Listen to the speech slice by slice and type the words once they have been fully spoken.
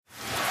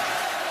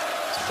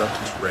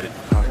Celtics Reddit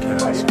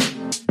podcast.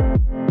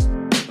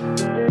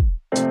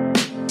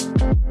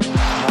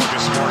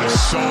 Marcus Smart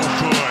is so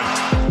good.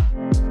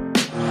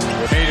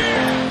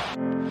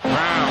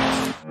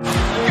 Brown.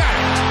 Got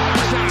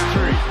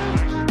it.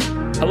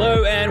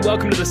 Hello and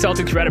welcome to the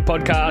Celtics Reddit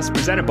podcast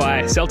presented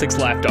by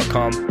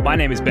CelticsLife.com. My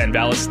name is Ben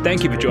Vallis.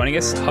 Thank you for joining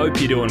us. Hope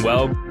you're doing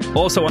well.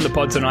 Also on the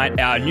pod tonight,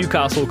 our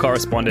Newcastle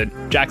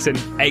correspondent, Jackson,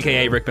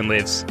 aka Rickman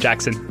Lives.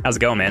 Jackson, how's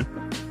it going, man?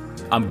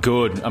 I'm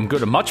good. I'm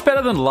much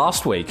better than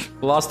last week.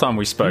 Last time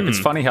we spoke. It's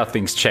funny how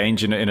things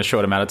change in a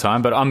short amount of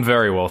time, but I'm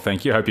very well,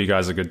 thank you. Hope you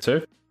guys are good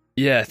too.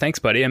 Yeah, thanks,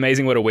 buddy.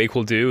 Amazing what a week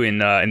will do in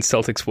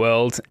Celtics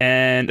world.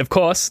 And, of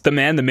course, the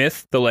man, the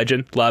myth, the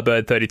legend,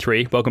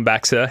 Larbird33. Welcome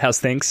back, sir. How's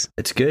things?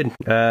 It's good.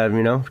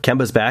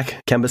 Kemba's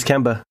back. Kemba's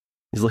Kemba.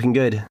 He's looking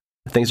good.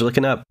 Things are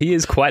looking up. He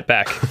is quite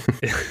back.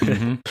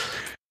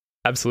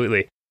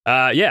 Absolutely.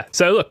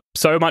 So look,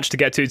 so much to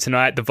get to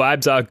tonight. The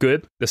vibes are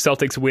good. The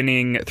Celtics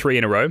winning 3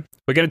 in a row.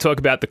 We're going to talk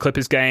about the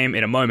Clippers game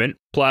in a moment.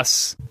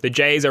 Plus, the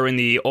Jays are in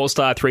the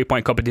All-Star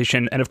 3-point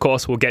competition. And, of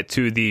course, we'll get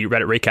to the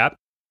Reddit recap.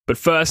 But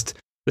first,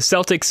 the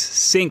Celtics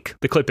sink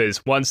the Clippers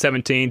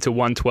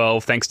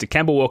 117-112 thanks to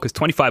Kemba Walker's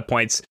 25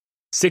 points,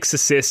 6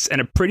 assists,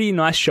 and a pretty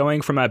nice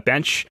showing from our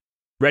bench.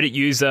 Reddit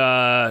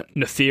user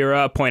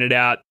Nafira pointed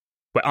out,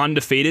 we're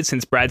undefeated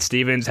since Brad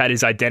Stevens had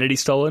his identity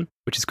stolen,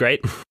 which is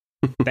great.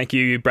 Thank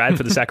you, Brad,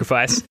 for the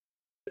sacrifice.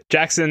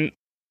 Jackson,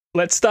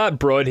 let's start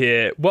broad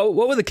here. What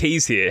were the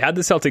keys here? How did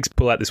the Celtics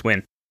pull out this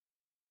win?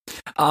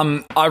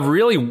 I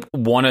really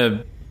want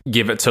to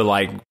give it to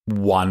like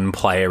one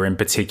player in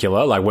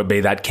particular, like would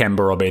be that Kemba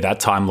or be that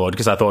Time Lord,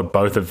 because I thought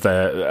both of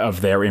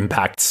their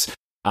impacts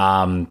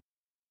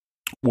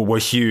were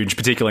huge,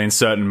 particularly in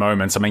certain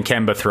moments. I mean,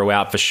 Kemba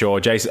throughout for sure.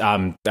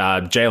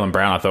 Jaylen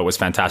Brown I thought was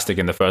fantastic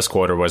in the first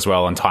quarter as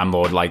well, and Time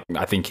Lord, like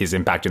I think his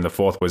impact in the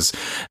fourth was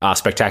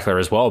spectacular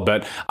as well.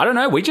 But I don't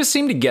know, we just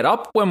seem to get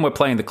up when we're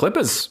playing the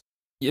Clippers.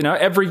 You know,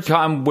 every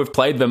time we've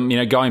played them, you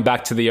know, going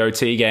back to the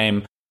OT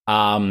game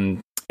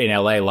in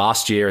LA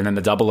last year, and then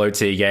the double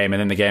OT game, and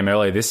then the game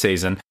earlier this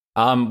season,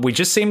 we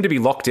just seem to be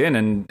locked in,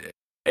 and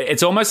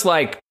it's almost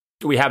like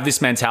we have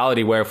this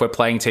mentality where if we're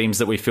playing teams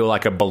that we feel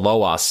like are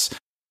below us,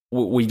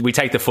 we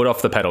take the foot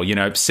off the pedal. You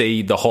know,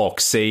 see the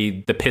Hawks,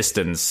 see the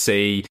Pistons,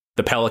 see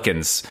the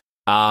Pelicans,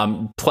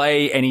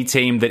 play any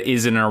team that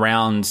isn't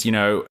around, you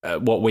know,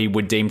 what we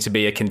would deem to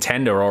be a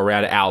contender or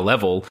around our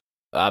level.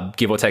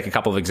 Give or take a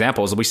couple of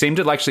examples, we seem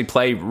to actually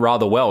play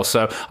rather well.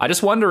 So I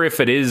just wonder if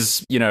it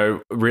is, you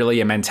know,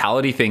 really a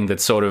mentality thing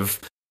that's sort of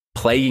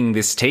plaguing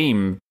this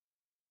team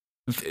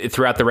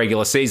throughout the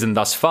regular season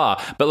thus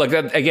far. But like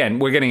that, again,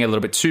 we're getting a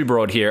little bit too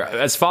broad here.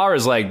 As far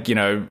as like, you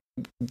know,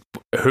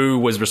 who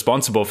was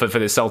responsible for the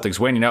Celtics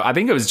win, you know, I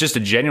think it was just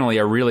genuinely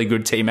a really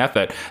good team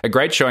effort, a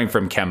great showing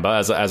from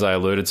Kemba, as I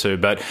alluded to.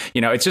 But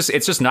you know, it's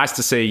just nice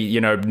to see,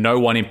 you know, no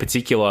one in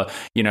particular,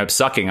 you know,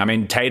 sucking. I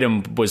mean,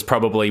 Tatum was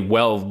probably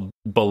well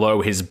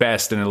below his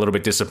best and a little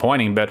bit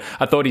disappointing, but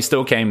I thought he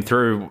still came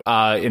through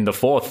in the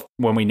fourth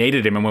when we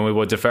needed him and when we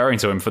were deferring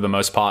to him for the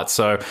most part.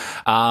 So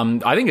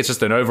I think it's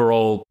just an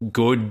overall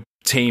good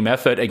team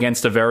effort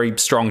against a very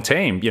strong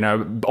team, you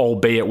know,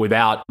 albeit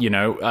without, you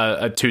know,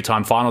 a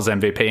two-time finals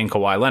MVP in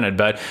Kawhi Leonard.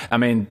 But I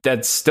mean,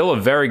 that's still a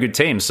very good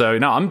team. So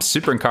no, I'm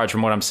super encouraged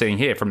from what I'm seeing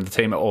here from the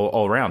team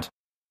all around.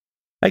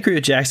 I agree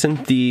with Jackson.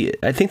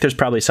 I think there's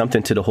probably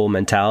something to the whole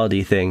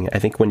mentality thing. I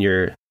think when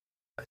you're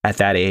at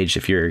that age,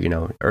 if you're, you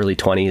know, early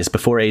 20s,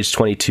 before age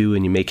 22,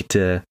 and you make it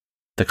to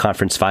the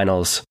conference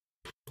finals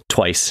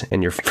twice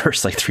in your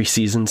first like 3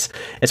 seasons,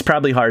 it's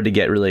probably hard to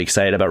get really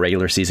excited about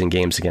regular season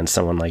games against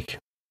someone like,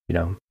 you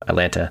know,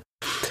 Atlanta.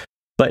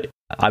 But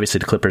obviously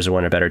the Clippers are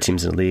one of the better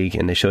teams in the league,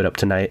 and they showed up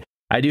tonight.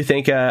 I do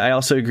think I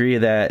also agree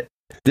that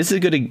this is a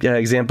good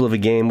example of a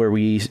game where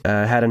we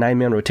had a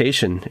 9-man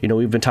rotation. You know,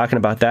 we've been talking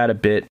about that a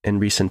bit in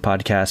recent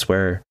podcasts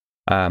where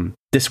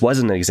this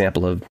wasn't an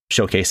example of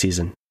showcase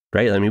season,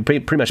 right? I mean, we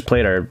pretty much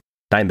played our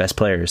 9 best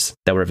players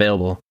that were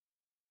available.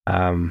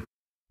 You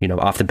know,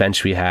 off the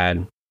bench we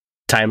had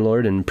Time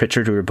Lord and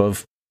Pritchard, who were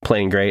both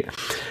playing great.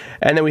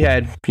 And then we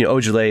had, you know,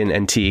 Ojale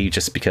and T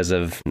just because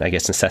of, I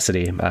guess,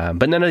 necessity.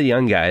 But none of the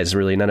young guys,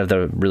 really, none of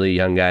the really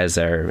young guys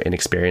are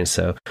inexperienced.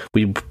 So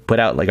we put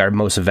out like our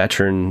most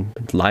veteran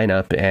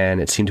lineup, and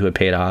it seemed to have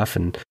paid off.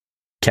 And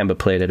Kemba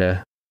played at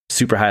a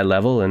super high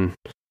level and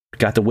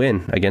got the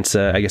win against,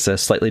 I guess, a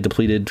slightly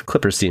depleted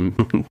Clippers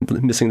team,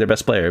 missing their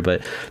best player.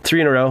 But 3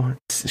 in a row,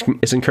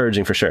 it's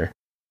encouraging for sure.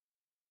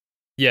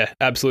 Yeah,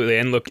 absolutely.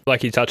 And look,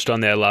 like you touched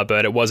on there,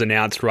 Larbert, it was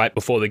announced right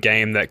before the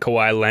game that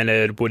Kawhi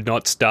Leonard would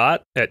not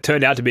start. It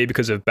turned out to be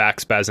because of back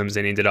spasms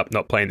and ended up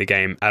not playing the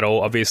game at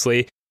all,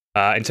 obviously.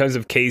 In terms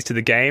of keys to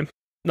the game,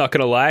 not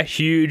going to lie,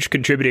 huge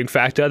contributing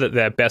factor that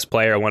their best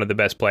player, one of the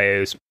best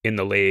players in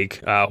the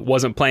league,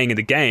 wasn't playing in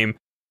the game.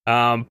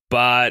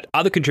 But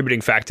other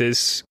contributing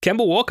factors,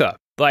 Kemba Walker,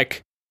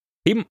 like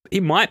he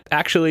might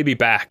actually be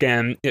back.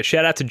 And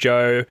shout out to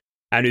Joe,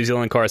 our New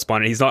Zealand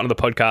correspondent. He's not on the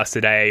podcast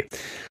today.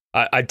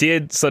 I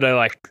did sort of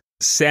like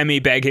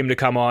semi-beg him to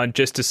come on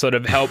just to sort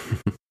of help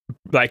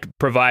like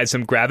provide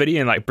some gravity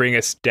and like bring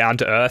us down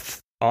to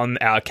earth on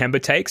our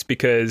Kemba takes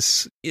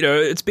because,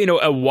 it's been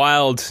a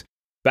wild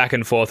back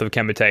and forth of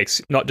Kemba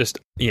takes, not just,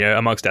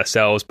 amongst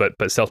ourselves, but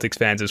Celtics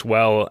fans as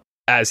well,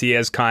 as he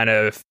has kind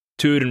of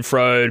toed and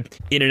froed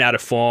in and out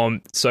of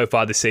form so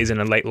far this season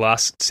and late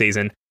last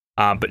season.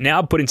 But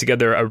now putting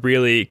together a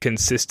really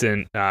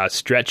consistent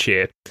stretch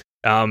here.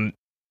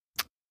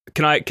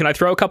 Can I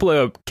throw a couple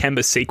of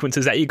Kemba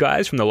sequences at you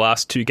guys from the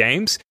last two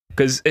games?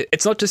 Because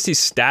it's not just his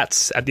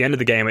stats at the end of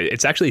the game,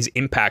 it's actually his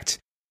impact,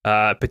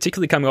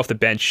 particularly coming off the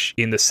bench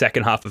in the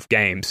second half of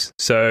games.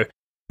 So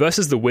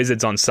versus the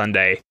Wizards on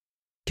Sunday,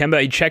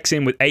 Kemba, he checks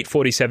in with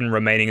 8:47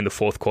 remaining in the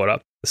fourth quarter.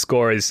 The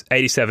score is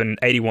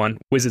 87-81,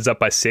 Wizards up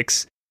by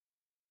 6.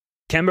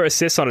 Kemba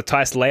assists on a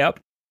Tice layup.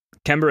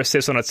 Kemba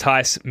assists on a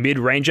Tice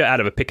mid-ranger out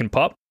of a pick and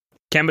pop.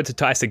 Kemba to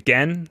Tice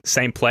again,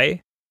 same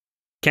play.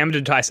 Kemba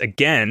to Tice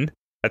again,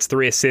 that's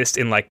 3 assists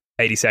in like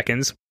 80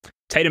 seconds.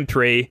 Tatum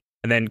 3,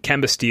 and then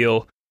Kemba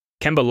steal,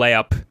 Kemba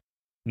layup,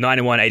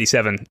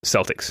 91-87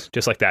 Celtics.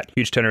 Just like that.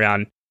 Huge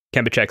turnaround.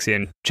 Kemba checks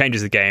in,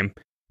 changes the game.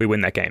 We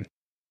win that game.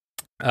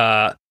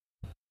 I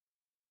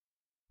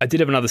did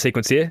have another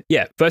sequence here.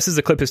 Yeah, versus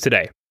the Clippers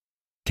today.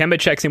 Kemba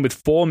checks in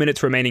with 4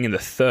 minutes remaining in the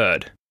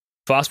third.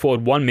 Fast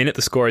forward 1 minute,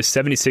 the score is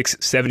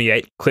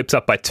 76-78, Clips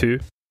up by 2.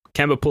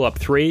 Kemba pull up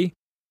 3.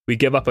 We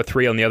give up a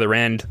 3 on the other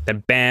end.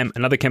 Then bam,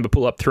 another Kemba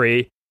pull up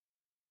 3.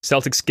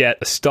 Celtics get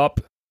a stop.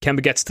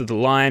 Kemba gets to the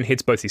line,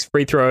 hits both his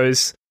free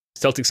throws.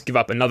 Celtics give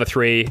up another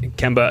 3.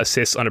 Kemba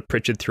assists on a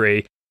Pritchard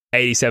 3.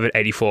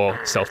 87-84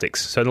 Celtics.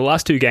 So in the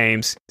last two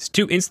games, it's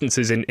 2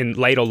 instances in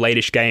late or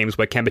late-ish games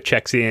where Kemba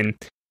checks in.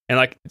 And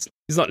like,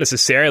 he's not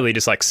necessarily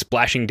just like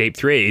splashing deep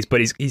threes,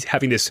 but he's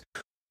having this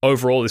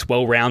overall, this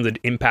well-rounded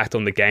impact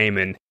on the game.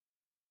 And,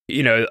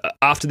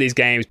 after these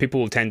games,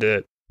 people will tend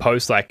to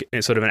post like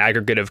sort of an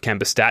aggregate of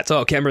Kemba stats.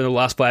 Oh, Kemba in the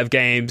last 5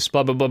 games,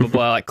 blah, blah, blah, blah,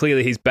 blah. Like,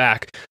 clearly he's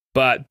back.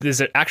 But there's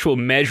an actual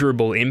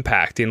measurable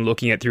impact in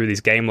looking at through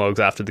these game logs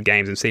after the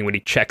games and seeing when he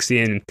checks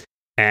in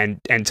and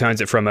turns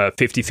it from a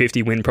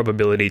 50-50 win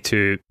probability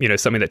to,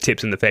 something that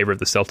tips in the favor of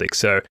the Celtics.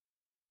 So,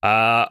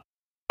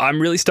 I'm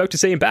really stoked to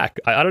see him back.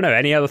 I don't know.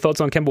 Any other thoughts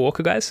on Kemba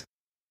Walker, guys?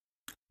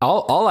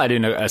 I'll add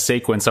in a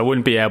sequence. I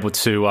wouldn't be able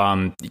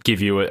to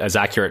give you as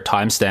accurate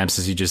timestamps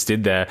as you just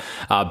did there,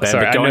 Ben.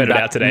 Sorry, but going I nerded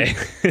out today.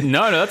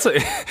 No, that's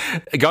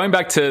going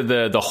back to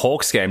the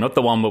Hawks game, not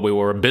the one where we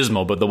were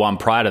abysmal, but the one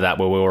prior to that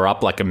where we were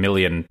up like 1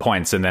 million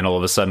points, and then all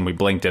of a sudden we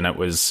blinked and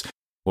we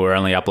were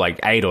only up like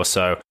 8 or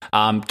so.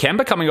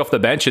 Kemba coming off the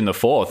bench in the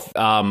fourth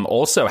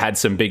also had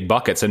some big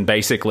buckets and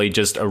basically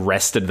just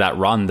arrested that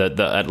run that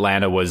the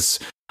Atlanta was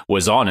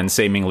on and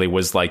seemingly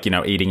was like,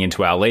 eating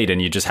into our lead. And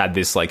you just had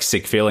this like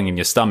sick feeling in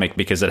your stomach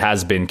because it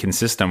has been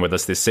consistent with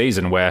us this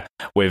season where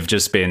we've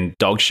just been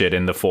dog shit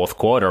in the fourth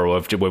quarter or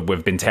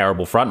we've been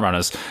terrible front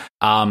runners.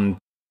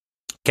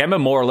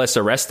 Kemba more or less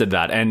arrested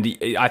that. And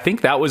I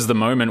think that was the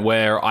moment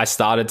where I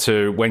started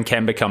to, when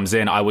Kemba comes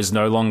in, I was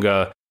no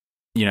longer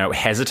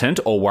hesitant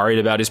or worried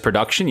about his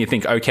production. You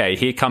think, okay,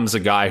 here comes a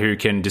guy who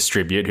can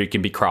distribute, who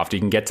can be crafty,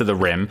 who can get to the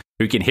rim,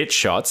 who can hit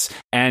shots.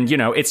 And,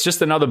 it's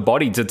just another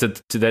body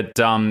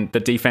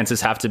that defenses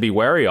have to be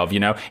wary of.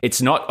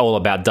 It's not all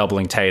about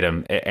doubling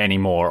Tatum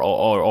anymore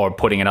or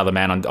putting another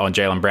man on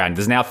Jaylen Brown.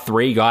 There's now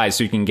 3 guys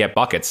who can get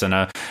buckets and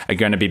are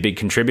going to be big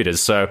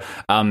contributors. So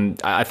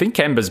I think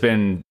Kemba's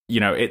been,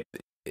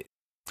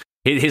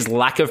 his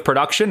lack of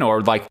production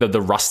or like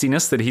the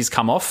rustiness that he's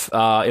come off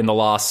in the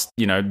last,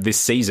 this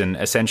season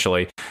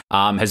essentially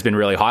has been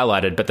really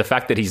highlighted. But the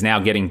fact that he's now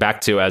getting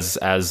back to, as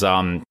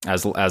Larbird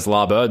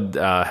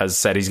has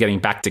said, he's getting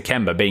back to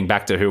Kemba, being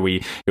back to who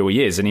he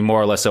is, and he more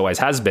or less always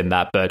has been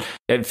that. But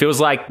it feels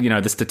like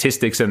the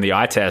statistics and the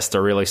eye test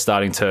are really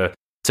starting to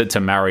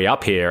marry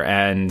up here,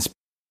 and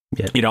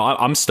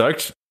I'm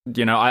stoked.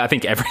 I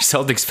think every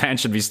Celtics fan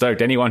should be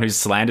stoked. Anyone who's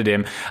slandered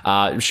him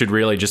should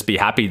really just be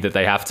happy that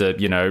they have to,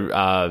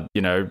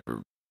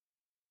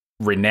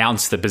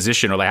 renounce the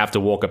position or they have to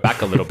walk it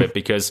back a little bit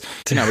because,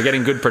 we're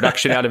getting good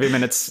production out of him,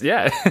 and it's,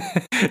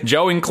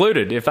 Joe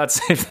included, if that's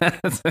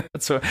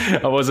what,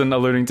 I wasn't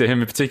alluding to him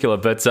in particular,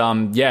 but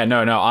I'm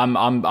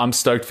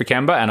stoked for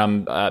Kemba,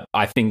 and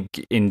I think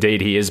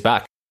indeed he is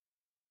back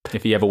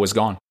if he ever was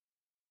gone.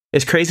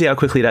 It's crazy how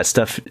quickly that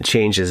stuff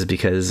changes,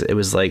 because it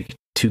was like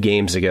 2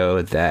 games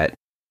ago that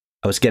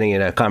I was getting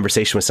in a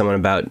conversation with someone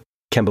about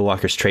Kemba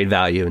Walker's trade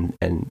value,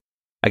 and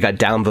I got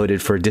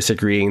downvoted for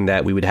disagreeing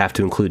that we would have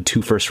to include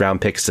 2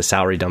 first-round picks to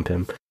salary dump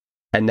him.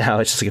 And now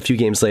it's just like a few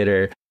games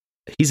later,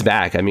 he's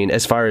back. I mean,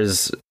 as far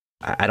as,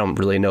 I don't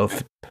really know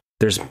if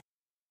there's,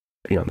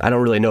 I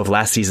don't really know if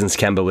last season's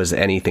Kemba was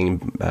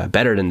anything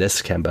better than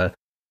this Kemba.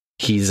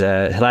 He's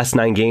last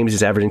 9 games,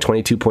 he's averaging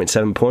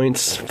 22.7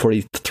 points,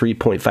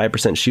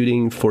 43.5%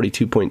 shooting,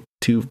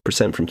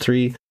 42.2% from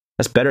 3.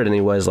 That's better than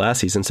he was last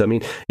season. So, I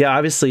mean,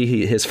 obviously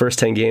his first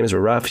 10 games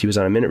were rough. He was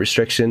on a minute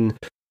restriction.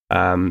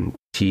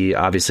 He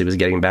obviously was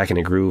getting back in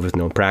a groove with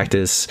no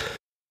practice.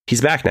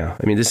 He's back now.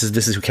 I mean, this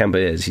is who Kemba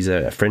is. He's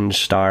a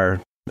fringe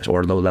star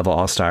or low-level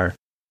all-star.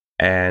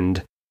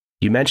 And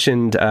you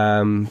mentioned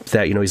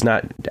that, he's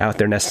not out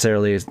there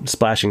necessarily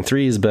splashing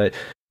threes, but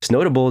it's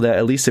notable that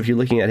at least if you're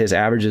looking at his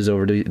averages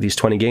over these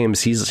 20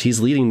 games, he's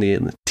leading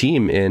the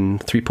team in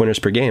 3-pointers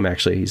per game.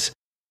 Actually, he's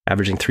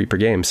averaging 3 per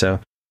game. So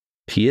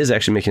he is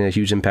actually making a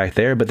huge impact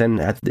there. But then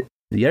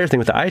the other thing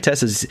with the eye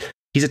test is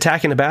he's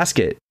attacking the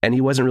basket, and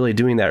he wasn't really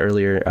doing that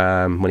earlier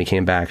when he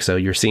came back. So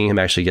you're seeing him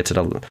actually get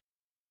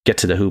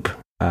to the hoop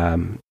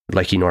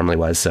like he normally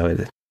was. So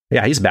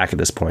yeah, he's back at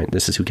this point.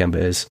 This is who Kemba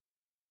is.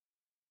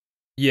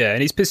 Yeah,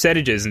 and his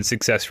percentages and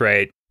success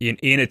rate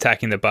in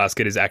attacking the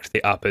basket is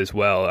actually up as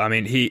well. I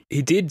mean, he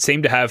did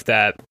seem to have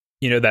that,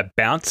 that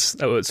bounce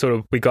that was sort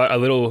of, we got a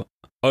little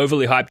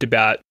overly hyped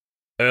about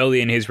early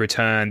in his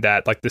return,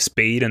 that like the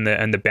speed and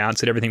the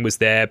bounce and everything was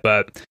there,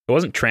 but it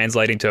wasn't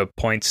translating to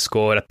points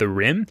scored at the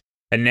rim.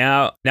 And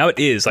now it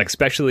is, like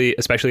especially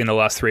in the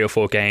last 3 or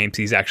 4 games,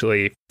 he's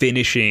actually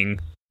finishing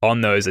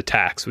on those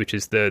attacks, which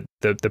is the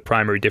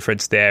primary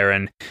difference there,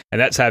 and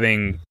that's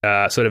having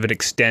sort of an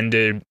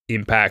extended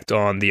impact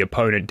on the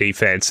opponent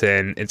defense,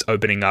 and it's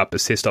opening up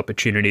assist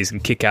opportunities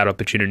and kick out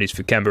opportunities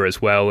for Kemba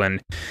as well. And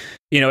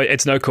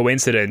it's no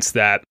coincidence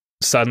that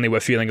suddenly we're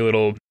feeling a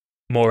little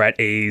more at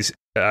ease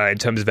in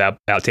terms of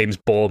our team's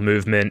ball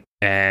movement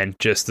and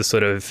just the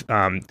sort of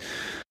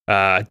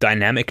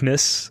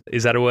dynamicness,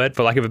 is that a word,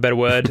 for lack of a better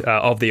word,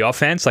 of the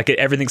offense. Like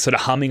everything's sort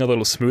of humming a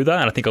little smoother,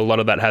 and I think a lot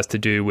of that has to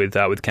do with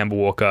Kemba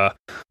Walker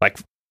like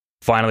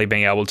finally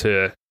being able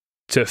to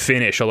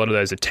finish a lot of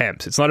those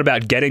attempts. It's not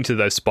about getting to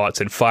those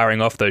spots and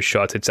firing off those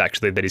shots, it's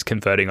actually that he's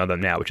converting on them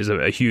now, which is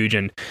a huge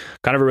and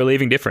kind of a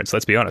relieving difference,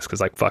 let's be honest,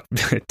 because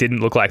it didn't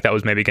look like that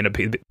was maybe going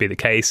to be the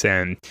case.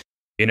 And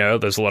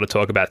there's a lot of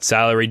talk about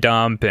salary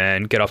dump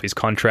and get off his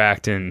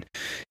contract, and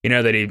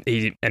that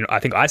he and I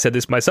think I said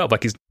this myself,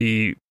 like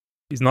he's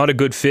not a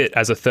good fit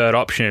as a third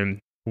option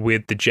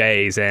with the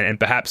Jays, and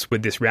perhaps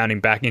with this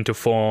rounding back into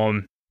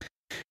form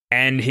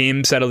and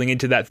him settling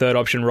into that third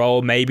option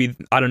role, maybe,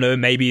 I don't know,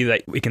 maybe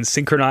that we can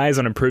synchronize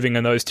on improving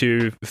on those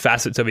two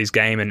facets of his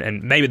game,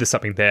 and maybe there's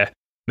something there.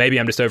 Maybe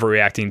I'm just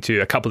overreacting to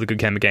a couple of good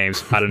Kemba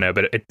games. I don't know,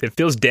 but it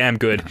feels damn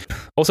good.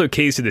 Also,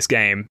 keys to this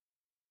game,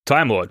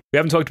 Time Lord. We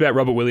haven't talked about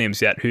Robert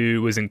Williams yet,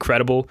 who was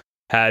incredible,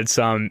 had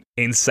some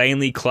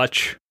insanely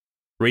clutch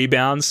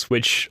rebounds,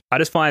 which I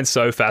just find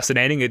so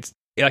fascinating. It's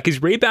like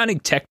his rebounding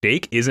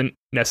technique isn't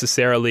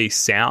necessarily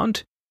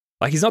sound.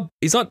 Like he's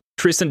not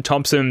Tristan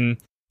Thompson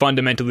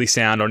fundamentally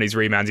sound on his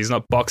rebounds. He's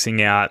not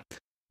boxing out.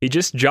 He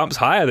just jumps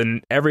higher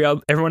than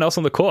everyone else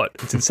on the court.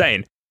 It's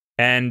insane.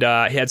 And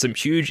he had some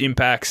huge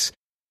impacts,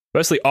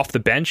 firstly off the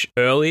bench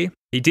early.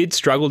 He did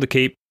struggle to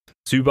keep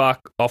Zubac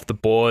off the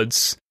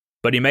boards,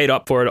 but he made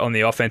up for it on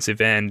the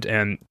offensive end.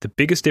 And the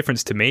biggest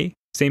difference to me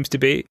seems to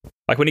be,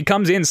 like when he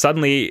comes in,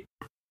 suddenly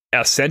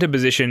our center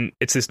position,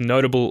 it's this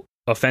notable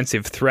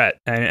offensive threat.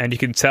 And you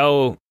can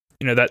tell,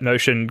 that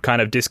notion kind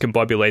of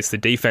discombobulates the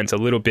defense a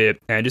little bit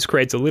and just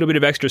creates a little bit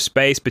of extra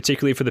space,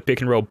 particularly for the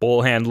pick and roll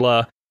ball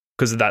handler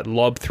because of that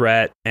lob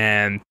threat.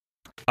 And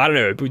I don't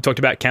know, we talked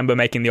about Kemba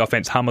making the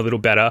offense hum a little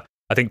better.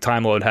 I think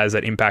Time Lord has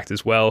that impact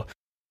as well.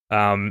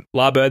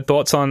 Larbird,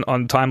 thoughts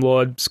on Time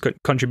Lord's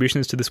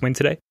contributions to this win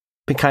today?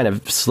 Been kind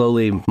of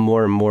slowly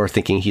more and more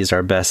thinking he's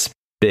our best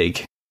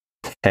big.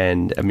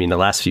 And I mean, the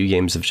last few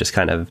games have just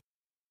kind of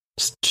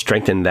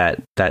strengthened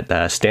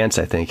that stance,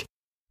 I think.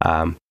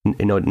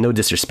 No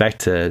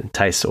disrespect to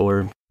Tice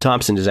or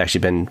Thompson, has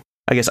actually been,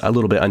 I guess, a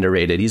little bit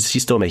underrated.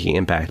 He's still making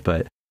impact,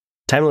 but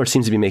Time Lord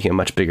seems to be making a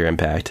much bigger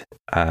impact.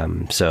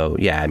 So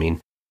yeah, I mean,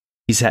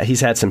 he's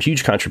had some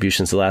huge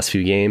contributions the last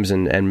few games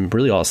and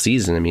really all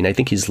season. I mean, I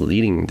think he's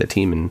leading the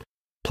team in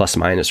plus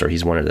minus, or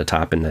he's one of the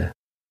top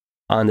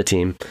on the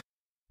team.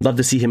 Love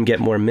to see him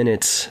get more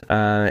minutes.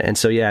 And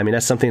so, yeah, I mean,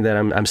 that's something that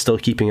I'm still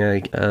keeping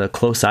a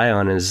close eye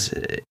on, is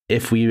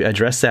if we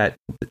address that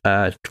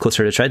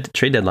closer to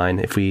trade deadline,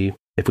 if we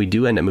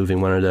do end up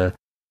moving one of the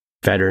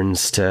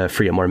veterans to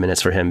free up more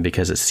minutes for him,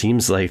 because it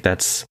seems like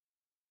that's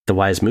the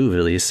wise move,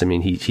 at least. I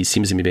mean, he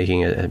seems to be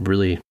making a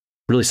really,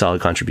 really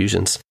solid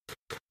contributions.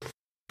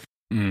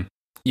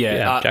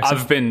 Yeah,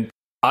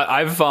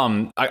 I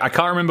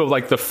can't remember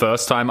like the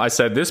first time I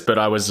said this, but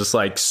I was just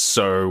like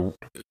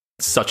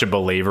such a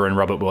believer in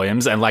Robert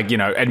Williams, and like,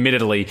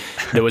 admittedly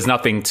there was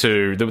nothing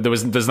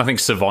there's nothing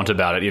savant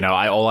about it.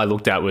 All I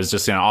looked at was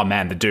just, oh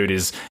man, the dude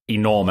is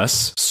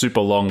enormous,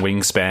 super long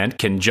wingspan,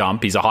 can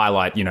jump, he's a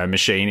highlight,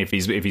 machine if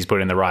he's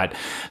put in the right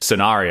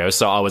scenario.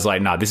 So I was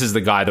like, nah, this is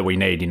the guy that we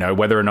need.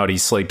 Whether or not he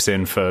sleeps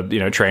in for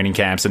training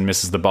camps and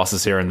misses the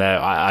bosses here and there,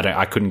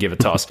 I couldn't give a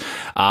toss.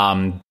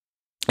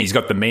 He's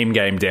got the meme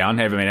game down.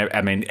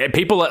 I mean,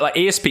 people like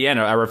ESPN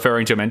are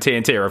referring to him, and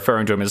TNT are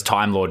referring to him as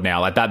Time Lord now.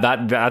 Like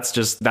that's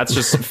just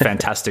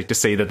fantastic to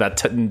see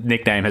that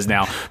nickname has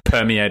now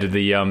permeated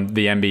the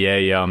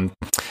NBA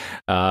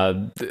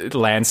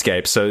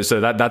landscape. So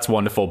that's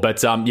wonderful.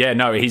 But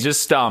he's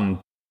just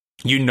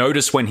you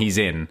notice when he's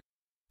in.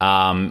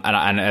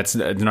 And it's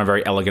not a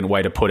very elegant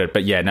way to put it,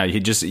 but yeah, no,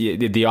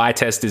 the eye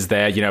test is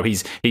there.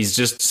 He's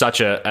just such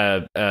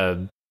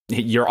a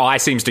your eye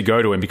seems to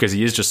go to him because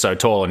he is just so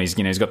tall and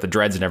he's got the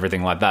dreads and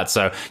everything like that.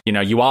 So,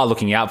 you are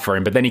looking out for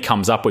him, but then he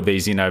comes up with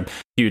these,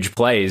 huge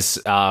plays,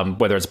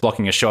 whether it's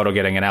blocking a shot or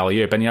getting an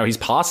alley-oop. And, his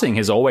passing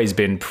has always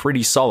been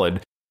pretty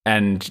solid.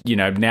 And,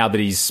 now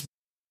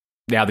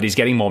that he's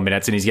getting more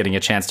minutes and he's getting a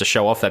chance to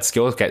show off that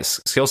skill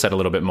set a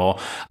little bit more.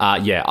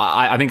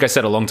 I think I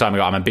said a long time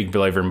ago, I'm a big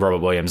believer in Robert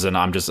Williams, and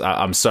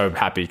I'm so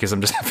happy because I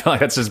feel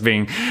like that's just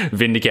being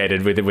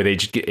vindicated with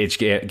each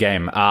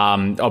game.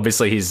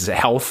 Obviously his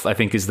health, I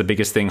think, is the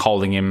biggest thing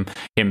holding him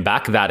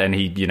back. That, and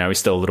he, is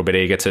still a little bit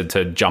eager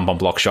to jump on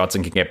block shots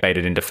and can get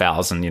baited into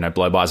fouls and,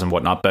 blow-bys and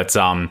whatnot. But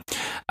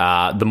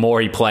the more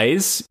he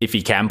plays, if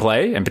he can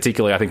play, and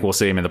particularly I think we'll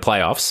see him in the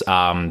playoffs,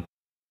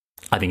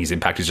 I think his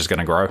impact is just going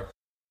to grow.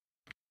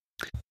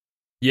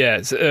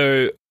 Yeah,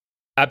 so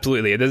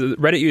absolutely. The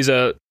Reddit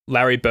user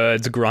Larry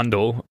Birds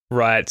Grundle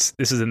writes,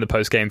 this is in the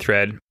post-game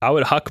thread, I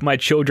would huck my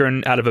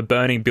children out of a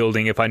burning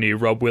building if I knew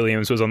Rob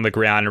Williams was on the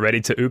ground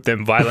ready to oop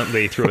them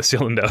violently through a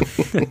cylinder.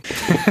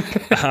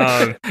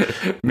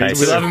 Nice.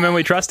 We love him and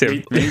we trust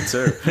him. Me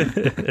too.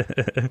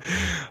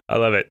 I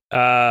love it.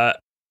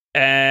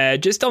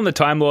 Just on the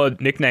Time Lord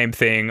nickname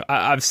thing,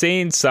 I've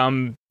seen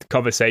some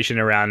conversation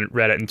around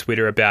Reddit and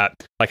Twitter about,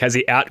 like, has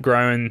he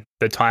outgrown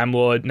the Time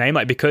Lord name?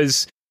 Like,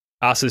 because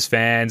us as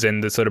fans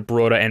and the sort of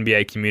broader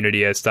NBA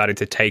community are starting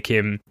to take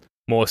him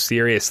more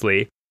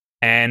seriously,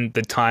 and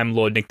the Time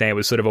Lord nickname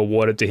was sort of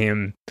awarded to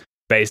him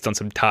based on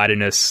some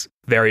tardiness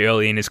very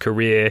early in his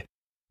career.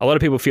 A lot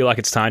of people feel like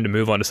it's time to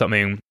move on to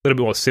something a little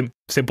bit more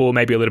simple,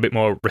 maybe a little bit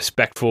more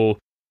respectful,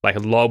 like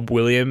Lob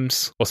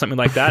Williams or something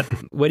like that.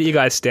 Where do you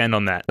guys stand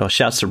on that? Well,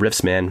 shouts to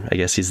Riffs Man. I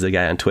guess he's the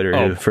guy on Twitter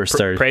who first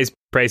started.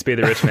 Praise be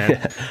the Riffs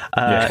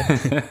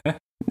Man.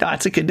 No,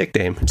 it's a good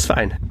nickname. It's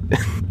fine.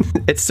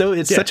 It's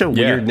such a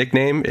weird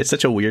nickname. It's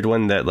such a weird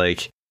one that,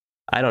 like,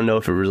 I don't know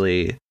if it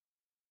really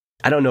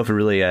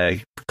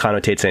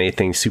connotates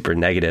anything super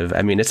negative.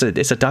 I mean, it's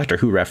a Doctor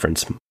Who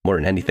reference more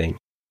than anything.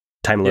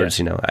 Time Lords,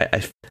 I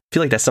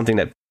feel like that's something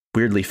that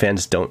weirdly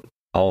fans don't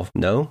all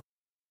know.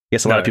 I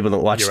guess a lot of people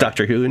don't watch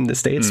Doctor Who in the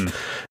States.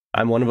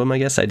 I'm one of them, I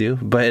guess I do.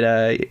 But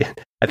I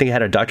think I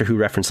had a Doctor Who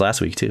reference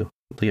last week too.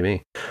 Look at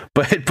me.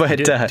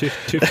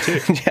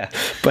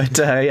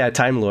 Yeah,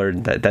 Time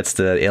Lord, that's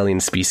the alien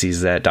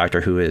species that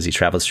Doctor Who is. He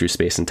travels through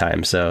space and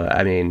time. So,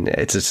 I mean,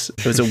 it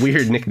was a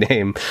weird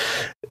nickname.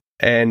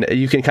 And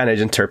you can kind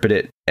of interpret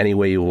it any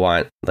way you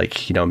want.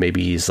 Like,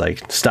 maybe he's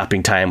like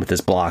stopping time with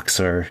his blocks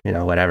or,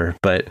 whatever.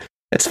 But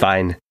it's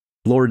fine.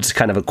 Lord's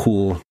kind of a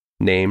cool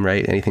name,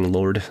 right? Anything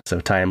Lord. So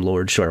Time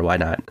Lord, sure, why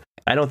not?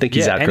 I don't think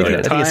he's outgrown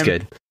it. I think it's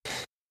good.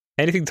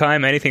 Anything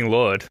Time, anything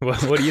Lord.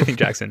 What do you think,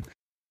 Jackson?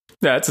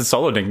 Yeah, it's a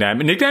solid nickname.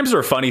 Nicknames are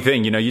a funny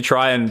thing. You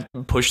try and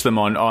push them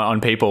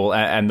on people,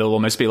 and there'll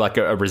almost be like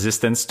a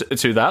resistance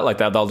to that. Like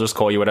that, they'll just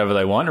call you whatever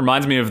they want. It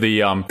reminds me of the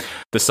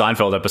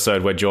Seinfeld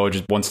episode where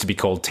George wants to be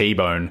called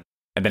T-Bone,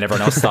 and then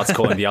everyone else starts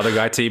calling the other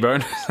guy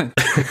T-Bone.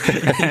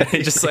 And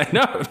he just like,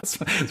 no, that's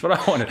what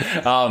I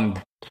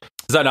wanted.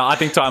 So no, I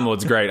think Time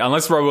Lord's great.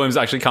 Unless Rob Williams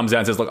actually comes out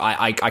and says, look,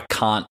 I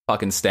can't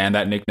fucking stand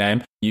that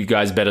nickname. You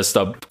guys better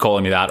stop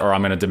calling me that, or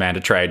I'm going to demand a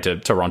trade to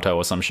Toronto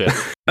or some shit.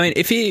 I mean,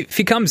 if he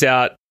comes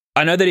out,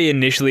 I know that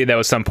there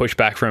was some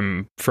pushback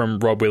from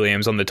Rob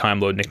Williams on the Time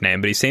Lord nickname,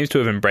 but he seems to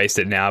have embraced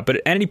it now. But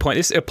at any point,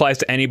 this applies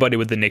to anybody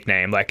with the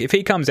nickname. Like, if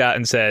he comes out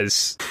and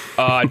says,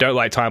 oh, I don't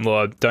like Time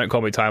Lord, don't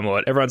call me Time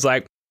Lord, everyone's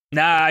like,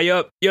 nah,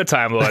 you're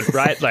Time Lord,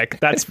 right? Like,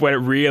 that's when it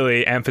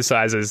really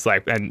emphasizes,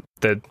 like, and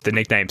the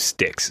nickname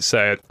sticks.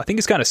 So I think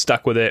he's kind of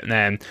stuck with it. And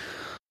then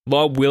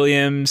Lob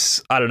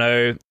Williams, I don't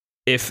know,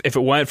 if it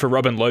weren't for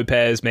Robin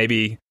Lopez,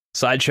 maybe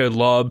Sideshow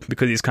Lob,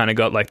 because he's kind of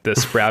got like the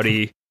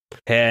sprouty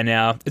hair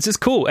now. It's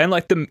just cool. And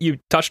like you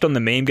touched on the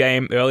meme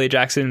game earlier,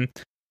 Jackson.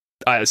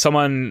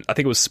 Someone, I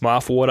think it was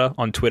Smartwater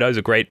on Twitter, is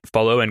a great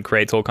follow and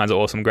creates all kinds of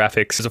awesome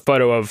graphics. There's a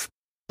photo of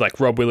like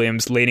Rob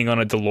Williams leaning on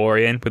a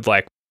DeLorean with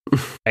like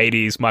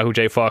 80s Michael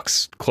J.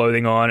 Fox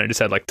clothing on, and it just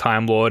had like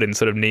Time Lord in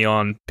sort of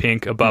neon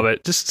pink above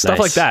it. Just stuff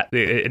like that.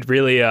 It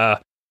really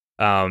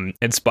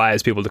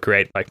inspires people to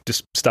create like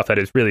just stuff that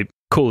is really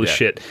cool as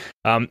shit.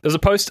 There's a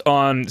post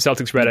on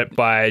Celtics Reddit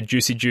by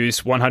Juicy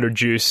Juice 100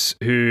 Juice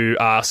who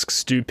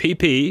asks, do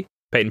PP,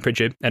 Peyton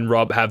Pritchard, and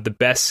Rob have the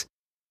best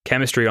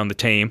chemistry on the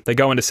team? They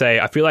go on to say,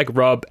 I feel like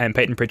Rob and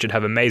Peyton Pritchard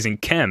have amazing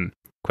chem, ?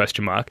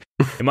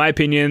 In my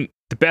opinion,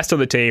 the best on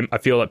the team. I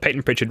feel that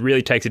Peyton Pritchard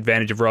really takes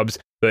advantage of Rob's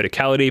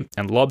verticality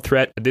and lob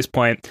threat. At this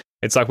point,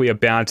 it's like we are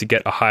bound to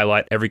get a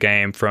highlight every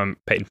game from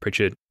Peyton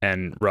Pritchard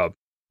and Rob.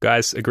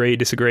 Guys, agree,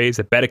 disagree? Is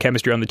there better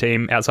chemistry on the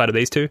team outside of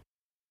these two?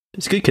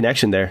 There's a good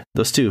connection there.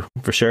 Those two,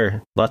 for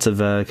sure. Lots of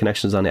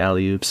connections on the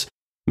alley-oops.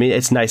 I mean,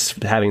 it's nice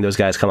having those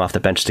guys come off the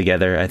bench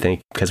together, I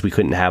think, because we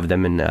couldn't have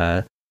them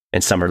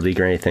in Summer League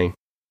or anything.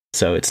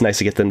 So it's nice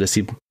to get them to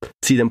see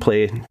them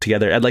play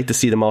together. I'd like to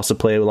see them also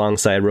play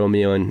alongside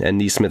Romeo and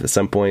Neesmith at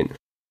some point.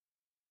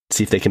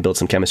 See if they can build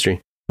some chemistry.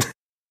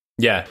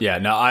 Yeah.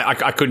 No,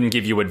 I couldn't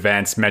give you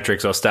advanced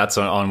metrics or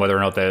stats on whether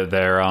or not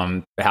they're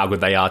how good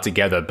they are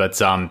together. But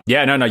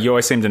you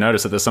always seem to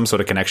notice that there's some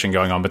sort of connection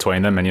going on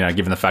between them. And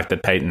given the fact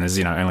that Peyton is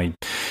only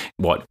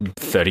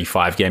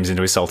 35 games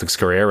into his Celtics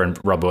career, and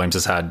Rob Williams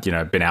has had,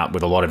 been out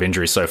with a lot of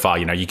injuries so far.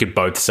 You could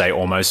both say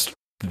almost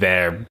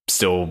they're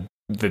still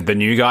the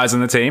new guys on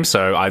the team,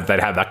 so they'd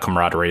have that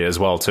camaraderie as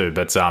well too.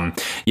 But I'm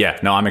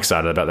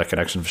excited about that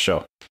connection for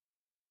sure.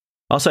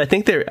 Also, I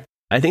think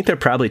they're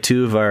probably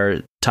two of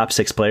our top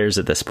 6 players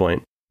at this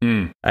point.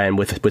 And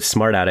with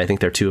Smart out, I think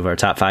they're two of our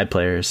top 5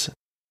 players.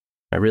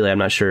 I'm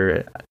not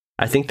sure.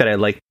 I think that I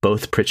like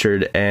both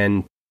Pritchard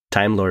and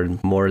Time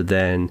Lord more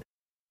than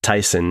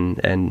Tyson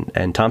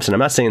and Thompson. I'm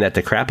not saying that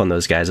to crap on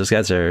those guys. Those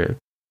guys are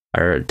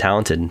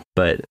talented,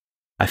 but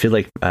I feel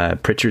like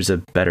Pritchard's a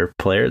better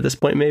player at this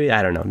point. Maybe,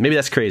 I don't know. Maybe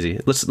that's crazy.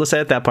 Let's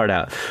edit that part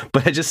out.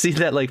 But I just see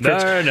that like no,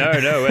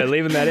 we're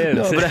leaving that in.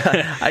 No, but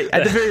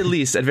at the very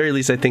least,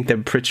 I think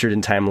that Pritchard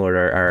and Time Lord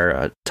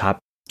are top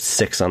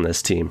 6 on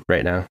this team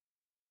right now.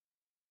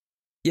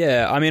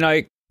 Yeah, I mean,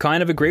 I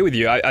kind of agree with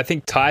you. I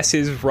think Tice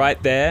is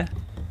right there,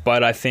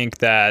 but I think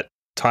that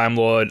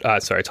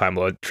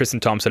Tristan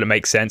Thompson, it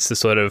makes sense to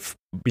sort of,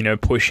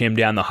 push him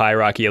down the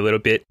hierarchy a little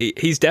bit.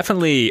 He's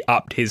definitely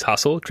upped his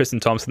hustle, Tristan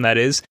Thompson, that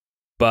is.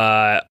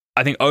 But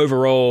I think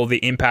overall,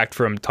 the impact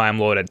from Time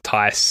Lord and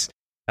Tice,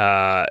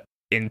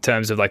 in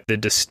terms of like the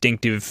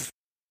distinctive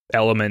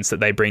elements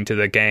that they bring to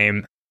the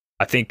game,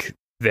 I think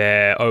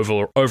they're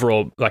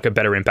overall like a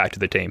better impact to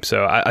the team.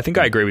 So I think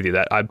I agree with you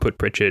that I'd put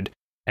Pritchard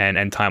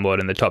and Time Lord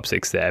in the top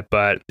 6 there.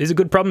 But these are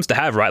good problems to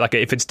have, right? Like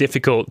if it's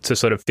difficult to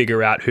sort of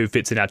figure out who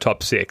fits in our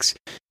top 6,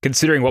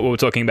 considering what we were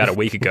talking about a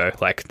week ago,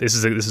 like this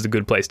is a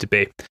good place to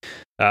be.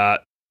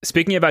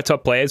 Speaking of our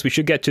top players, we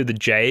should get to the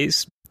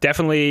Jays.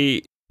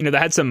 Definitely, they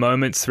had some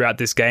moments throughout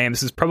this game.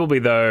 This is probably,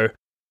 though,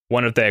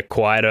 one of their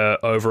quieter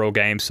overall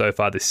games so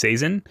far this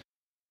season.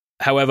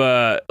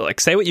 However, like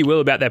say what you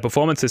will about their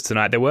performances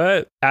tonight, they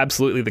were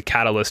absolutely the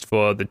catalyst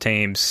for the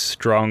team's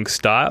strong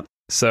start.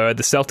 So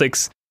the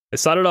Celtics, it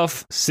started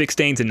off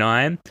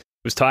 16-9,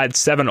 was tied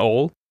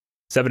 7-all,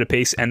 7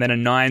 apiece, and then a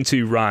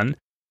 9-2 run,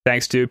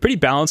 thanks to a pretty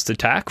balanced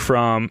attack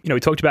from, we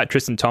talked about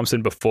Tristan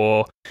Thompson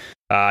before.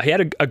 He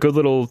had a good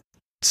little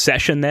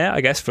session there,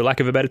 I guess, for lack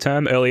of a better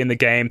term, early in the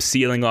game,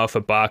 sealing off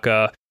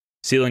Ibaka,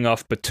 sealing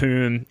off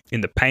Batum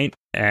in the paint,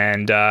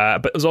 and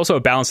but it was also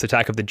a balanced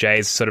attack of the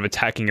Jays sort of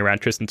attacking around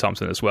Tristan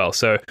Thompson as well.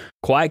 So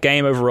quiet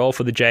game overall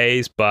for the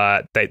Jays,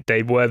 but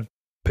they were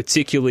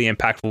particularly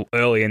impactful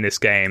early in this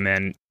game,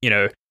 and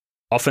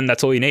often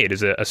that's all you need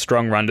is a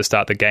strong run to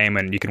start the game,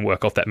 and you can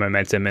work off that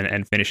momentum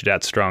and finish it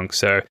out strong.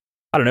 So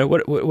I don't know,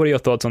 what are your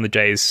thoughts on the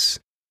Jays,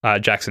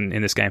 Jackson,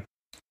 in this game?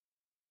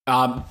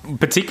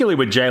 Particularly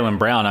with Jaylen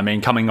Brown, I mean,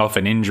 coming off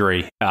an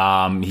injury,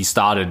 he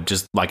started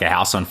just like a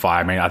house on fire.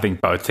 I mean, I think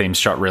both teams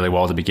shot really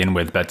well to begin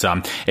with, but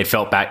it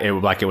felt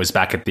like it was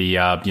back at the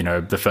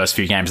the first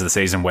few games of the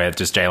season where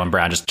just Jaylen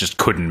Brown just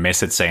couldn't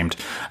miss, it seemed.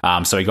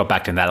 So he got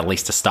back to that at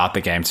least to start the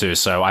game too.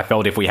 So I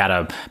felt if we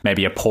had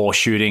maybe a poor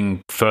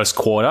shooting first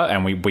quarter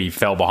and we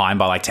fell behind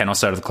by like 10 or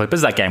so to the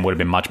Clippers, that game would have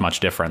been much,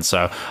 much different.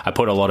 So I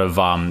put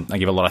I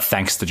give a lot of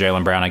thanks to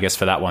Jaylen Brown, I guess,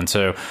 for that one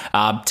too.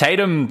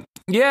 Tatum,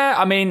 yeah,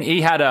 I mean,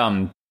 he had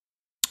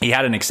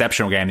an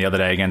exceptional game the other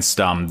day against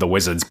the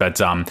Wizards, but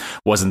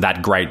wasn't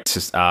that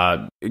great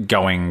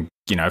going,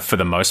 for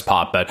the most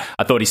part. But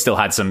I thought he still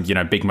had some,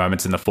 big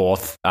moments in the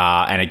fourth.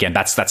 And again,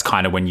 that's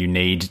kind of when you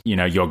need,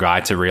 your guy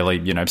to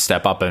really,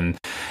 step up and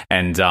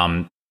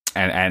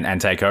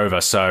take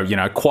over.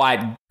 So,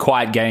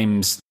 quiet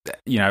games,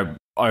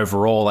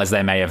 overall as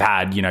they may have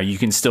had, you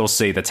can still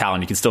see the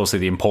talent, you can still see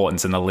the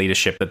importance and the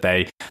leadership that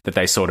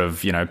they sort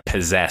of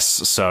possess.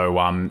 So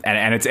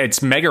and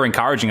it's mega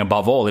encouraging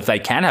above all if they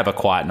can have a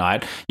quiet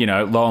night.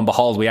 Lo and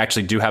behold, we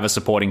actually do have a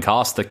supporting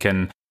cast that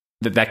can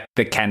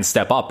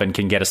step up and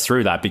can get us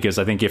through that, because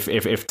I think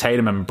if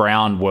Tatum and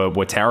Brown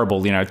were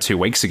terrible 2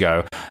 weeks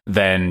ago,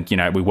 then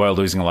we were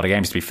losing a lot of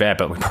games, to be fair,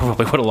 but we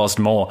probably would have lost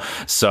more.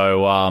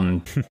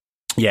 So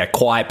yeah,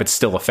 quiet but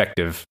still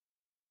effective.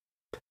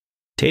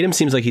 Tatum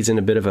seems like he's in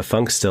a bit of a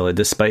funk still,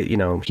 despite,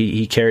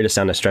 he carried us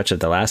down the stretch of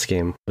the last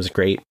game. It was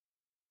great.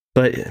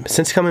 But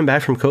since coming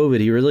back from COVID,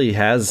 he really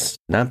has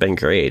not been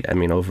great. I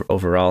mean,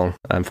 overall,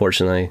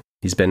 unfortunately,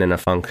 he's been in a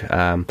funk.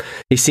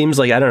 He seems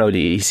like, I don't know,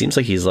 he seems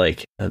like he's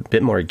like a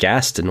bit more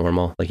gassed than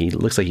normal. Like he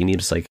looks like he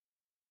needs like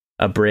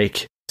a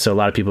break. So a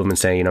lot of people have been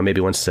saying,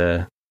 maybe once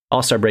the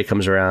All-Star break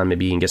comes around,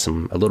 maybe he can get a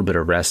little bit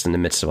of rest in the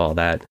midst of all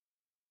that.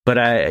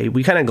 But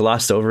we kind of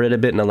glossed over it a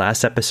bit in the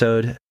last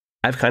episode.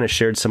 I've kind of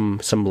shared some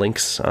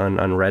links on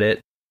Reddit.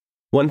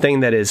 One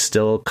thing that is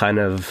still kind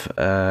of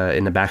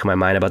in the back of my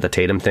mind about the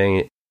Tatum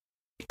thing,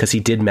 because he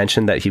did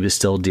mention that he was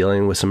still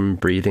dealing with some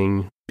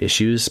breathing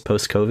issues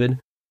post-COVID.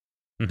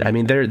 Mm-hmm. I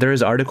mean,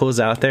 there's articles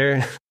out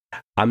there.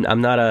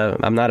 I'm not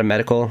a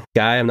medical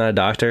guy. I'm not a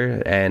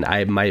doctor, and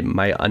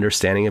my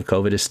understanding of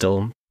COVID is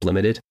still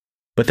limited.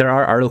 But there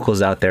are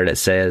articles out there that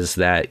says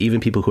that even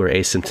people who are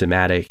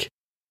asymptomatic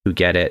who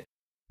get it,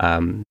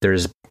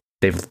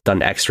 they've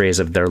done x-rays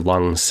of their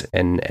lungs,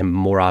 and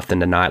more often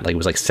than not, like it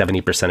was like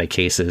 70% of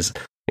cases,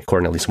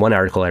 according to at least one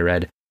article I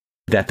read,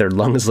 that their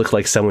lungs look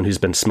like someone who's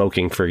been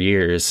smoking for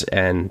years,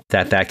 and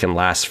that can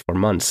last for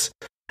months.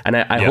 And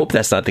I hope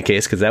that's not the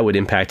case, because that would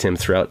impact him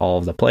throughout all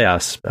of the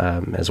playoffs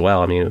as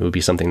well. I mean, it would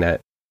be something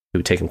that it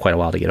would take him quite a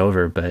while to get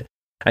over. But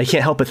I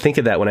can't help but think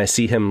of that when I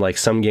see him, like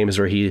some games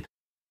where he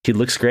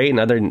looks great, and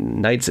other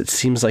nights it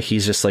seems like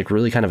he's just like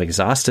really kind of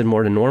exhausted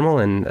more than normal.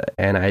 And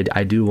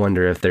I do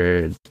wonder if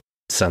there's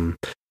some,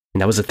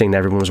 and that was the thing that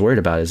everyone was worried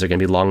about. Is there going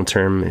to be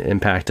long-term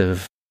impact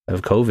of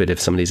COVID if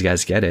some of these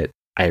guys get it?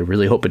 I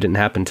really hope it didn't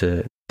happen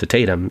to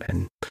Tatum,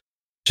 and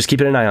just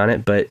keeping an eye on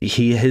it. But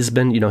he has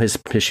been, his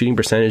shooting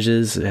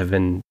percentages have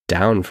been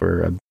down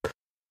for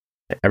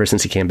ever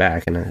since he came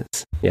back. And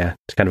it's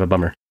kind of a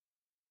bummer.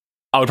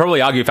 I would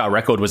probably argue if our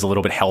record was a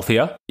little bit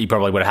healthier, he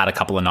probably would have had a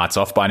couple of nights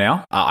off by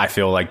now. I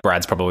feel like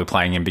Brad's probably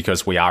playing him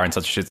because we are in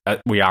such a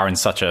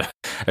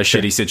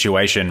shitty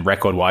situation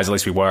record wise. At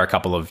least we were a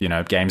couple of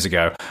games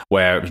ago,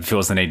 where he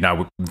feels the need.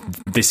 No,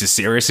 this is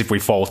serious. If we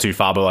fall too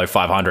far below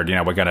 500,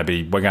 we're going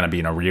to be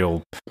in a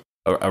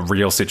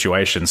real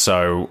situation.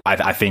 So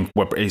I think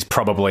he's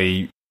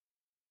probably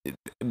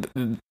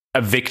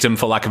a victim,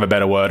 for lack of a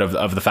better word,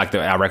 of the fact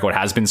that our record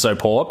has been so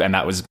poor, and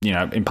that was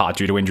in part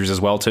due to injuries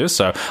as well too.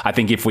 So I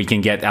think if we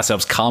can get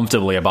ourselves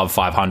comfortably above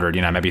 500,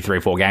 maybe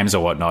 3-4 games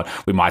or whatnot,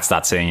 we might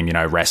start seeing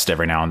him rest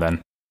every now and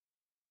then.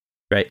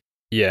 Right.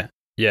 Yeah,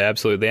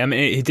 absolutely. I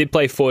mean, he did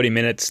play 40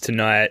 minutes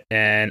tonight,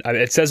 and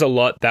it says a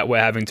lot that we're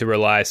having to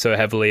rely so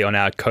heavily on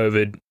our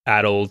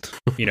COVID-addled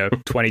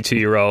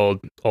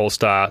 22-year-old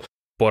all-star,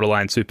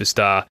 borderline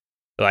superstar.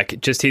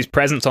 Like, just his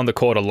presence on the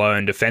court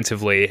alone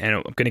defensively, and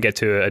I'm going to get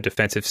to a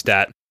defensive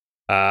stat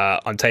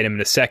on Tatum in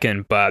a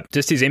second, but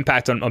just his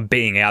impact on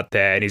being out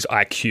there, and his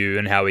IQ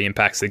and how he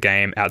impacts the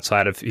game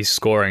outside of his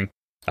scoring,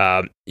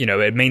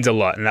 it means a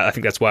lot. And I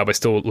think that's why we're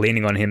still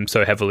leaning on him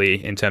so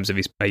heavily in terms of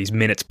his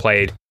minutes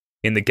played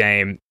in the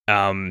game.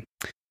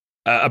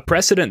 A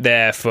precedent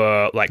there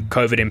for like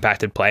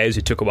COVID-impacted players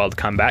who took a while to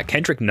come back.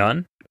 Kendrick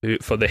Nunn, who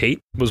for the Heat,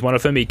 was one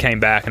of them. He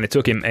came back, and it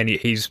took him, and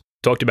he's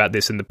talked about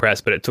this in the press,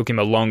 but it took him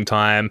a long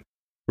time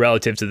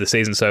relative to the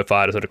season so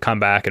far to sort of come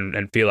back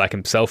and feel like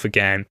himself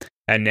again.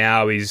 And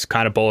now he's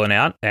kind of balling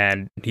out,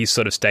 and he's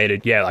sort of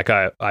stated,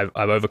 I've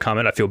overcome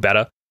it. I feel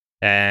better.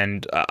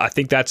 And I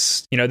think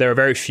that's, there are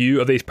very few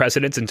of these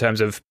precedents in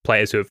terms of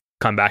players who have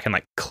come back and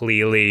like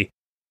clearly,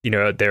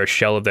 they're a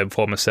shell of their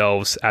former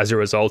selves as a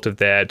result of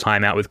their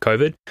time out with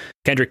COVID.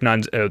 Kendrick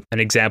Nunn's an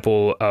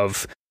example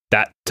of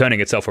that turning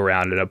itself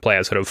around and a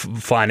player sort of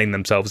finding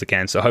themselves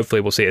again. So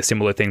hopefully we'll see a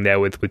similar thing there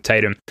with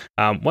Tatum.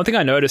 One thing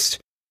I noticed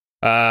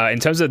in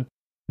terms of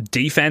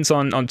defense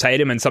on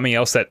Tatum, and something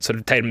else that sort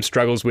of Tatum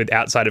struggles with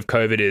outside of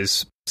COVID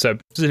is, so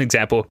this is an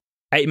example,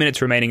 8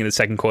 minutes remaining in the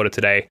second quarter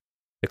today.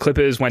 The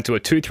Clippers went to a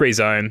 2-3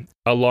 zone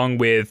along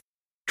with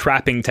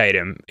trapping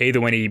Tatum,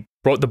 either when he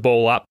brought the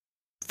ball up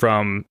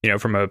from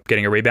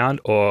getting a rebound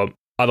or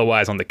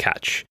otherwise on the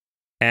catch.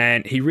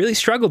 And he really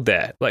struggled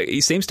there. Like, he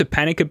seems to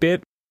panic a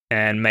bit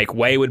and make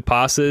wayward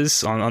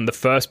passes on the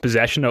first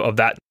possession of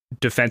that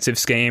defensive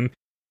scheme.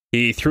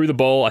 He threw the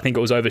ball, I think it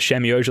was over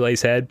Semi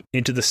Ojeley's head,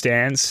 into the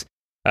stands.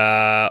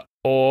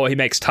 Or he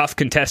makes tough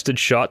contested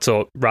shots,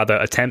 or rather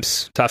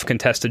attempts tough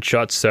contested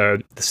shots. So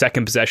the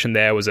second possession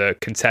there was a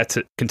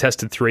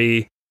contested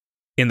three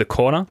in the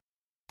corner.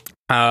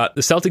 The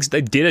Celtics, they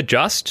did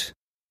adjust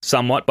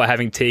somewhat by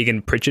having Teague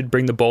and Pritchard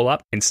bring the ball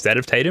up instead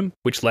of Tatum,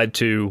 which led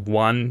to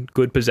one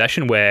good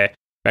possession where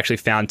we actually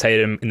found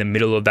Tatum in the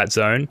middle of that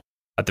zone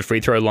at the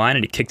free throw line,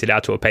 and he kicked it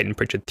out to a Peyton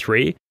Pritchard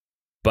 3.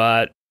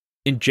 But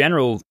in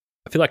general,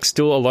 I feel like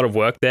still a lot of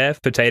work there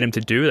for Tatum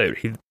to do.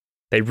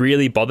 They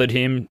really bothered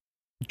him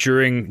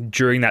during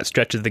that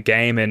stretch of the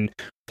game, and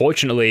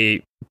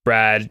fortunately,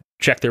 Brad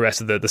checked the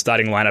rest of the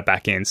starting lineup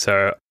back in.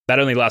 So that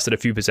only lasted a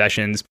few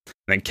possessions,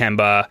 and then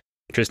Kemba,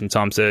 Tristan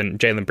Thompson,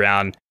 Jaylen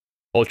Brown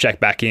all checked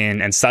back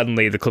in, and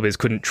suddenly the Clippers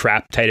couldn't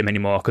trap Tatum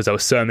anymore because there were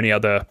so many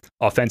other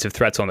offensive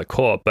threats on the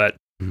court. But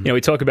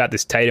we talk about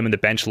this Tatum and the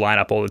bench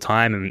lineup all the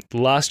time, and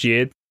last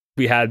year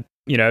we had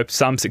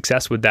some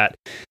success with that.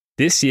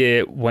 This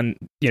year, when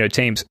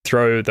teams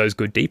throw those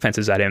good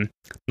defenses at him,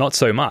 not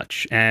so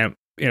much. And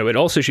it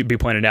also should be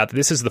pointed out that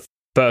this is the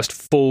first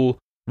full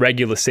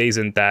regular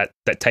season that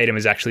Tatum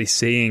is actually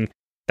seeing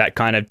that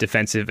kind of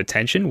defensive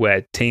attention,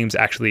 where teams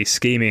actually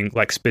scheming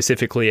like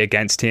specifically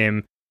against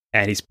him,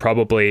 and he's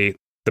probably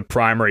the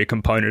primary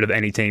component of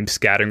any team's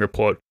scouting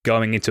report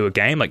going into a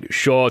game. Like,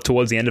 sure,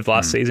 towards the end of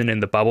last season in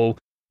the bubble,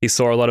 he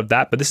saw a lot of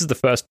that, but this is the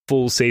first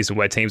full season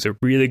where teams are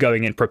really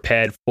going in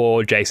prepared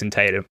for Jason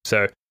Tatum.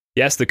 So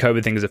yes, the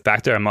COVID thing is a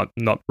factor. I'm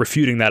not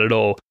refuting that at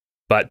all,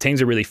 but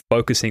teams are really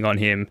focusing on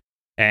him.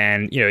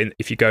 And,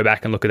 if you go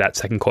back and look at that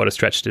second quarter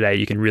stretch today,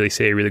 you can really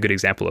see a really good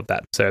example of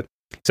that. So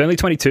it's only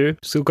 22,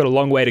 still got a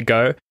long way to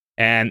go.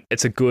 And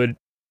it's a good,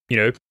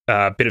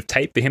 bit of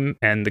tape for him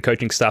and the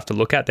coaching staff to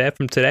look at there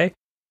from today.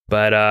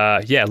 But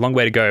long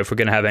way to go if we're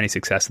going to have any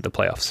success in the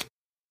playoffs.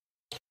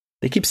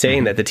 They keep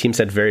saying that the team's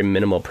had very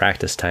minimal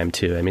practice time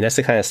too. I mean, that's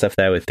the kind of stuff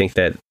that I would think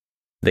that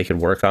they could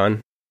work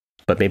on,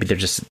 but maybe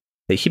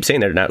they keep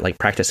saying they're not like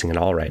practicing at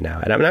all right now.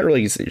 And I'm not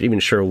really even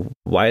sure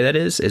why that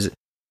is. Is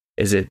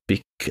it,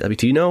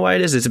 do you know why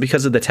it is? Is it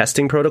because of the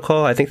testing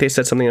protocol? I think they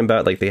said something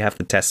about like they have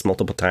to test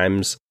multiple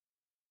times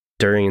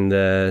during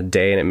the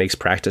day and it makes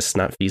practice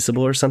not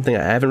feasible or something?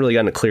 I haven't really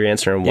gotten a clear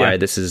answer on why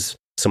this is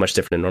so much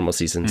different in normal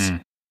seasons.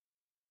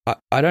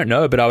 I don't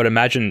know, but I would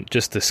imagine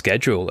just the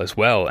schedule as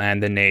well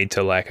and the need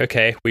to like,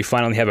 okay, we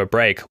finally have a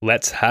break.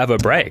 Let's have a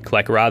break.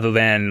 Like rather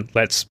than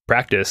let's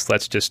practice,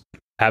 let's just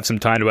have some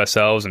time to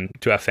ourselves and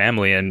to our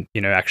family and,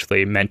 you know,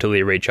 actually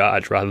mentally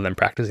recharge rather than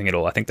practicing it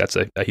all. I think that's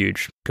a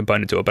huge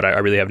component to it, but I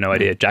really have no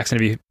idea. Jackson,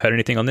 have you heard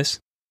anything on this?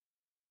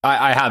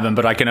 I haven't,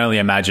 but I can only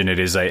imagine it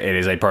is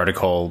a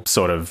protocol,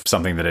 sort of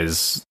something that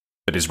is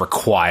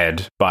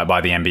required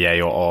by the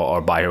NBA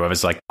or by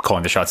whoever's like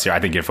calling the shots here.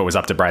 I think if it was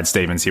up to Brad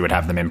Stevens, he would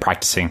have them in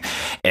practicing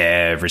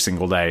every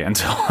single day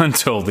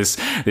until this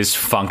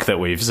funk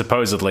that we've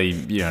supposedly,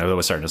 you know, that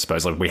we're starting to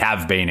supposedly we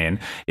have been in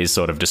is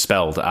sort of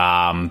dispelled.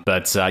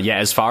 But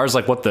as far as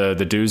like what the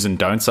do's and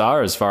don'ts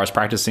are as far as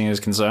practicing is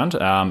concerned,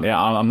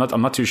 I'm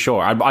not too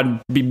sure.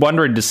 I'd be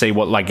wondering to see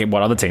what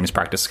other teams'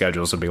 practice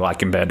schedules would be like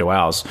compared to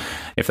ours,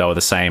 if they were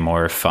the same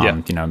or if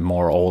you know,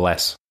 more or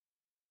less.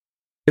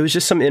 It was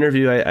just some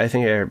interview I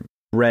think I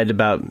read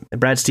about.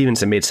 Brad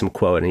Stevenson made some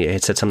quote, and he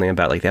had said something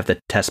about like they have to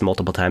test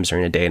multiple times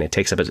during a day, and it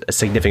takes up a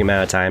significant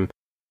amount of time.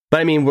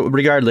 But I mean,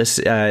 regardless,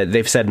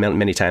 they've said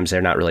many times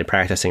they're not really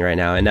practicing right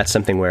now, and that's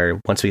something where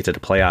once we get to the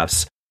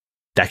playoffs,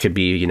 that could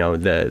be, you know,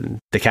 the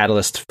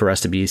catalyst for us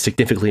to be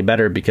significantly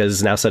better,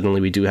 because now suddenly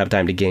we do have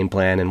time to game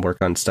plan and work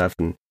on stuff,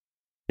 and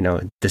you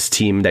know, this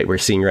team that we're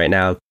seeing right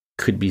now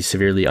could be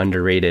severely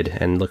underrated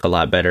and look a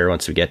lot better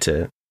once we get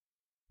to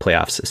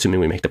playoffs, assuming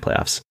we make the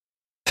playoffs.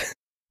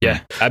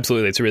 Yeah,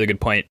 absolutely. It's a really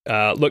good point.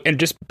 Look, and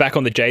just back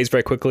on the Jays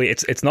very quickly,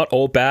 it's not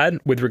all bad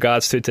with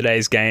regards to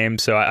today's game.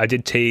 So I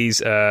did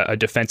tease a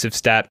defensive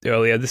stat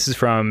earlier. This is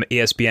from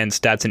ESPN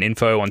Stats and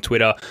Info on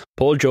Twitter.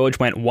 Paul George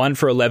went 1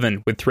 for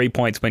 11 with 3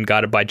 points when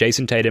guarded by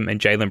Jason Tatum and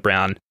Jaylen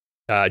Brown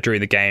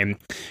during the game.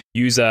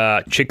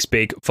 User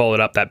Chickspeak followed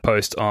up that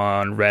post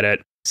on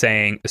Reddit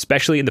saying,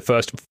 especially in the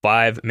first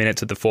 5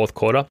 minutes of the fourth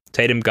quarter,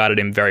 Tatum guarded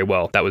him very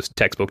well. That was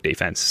textbook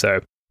defense.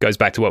 So goes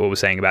back to what we were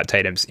saying about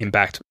Tatum's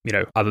impact, you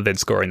know, other than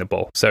scoring the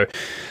ball. So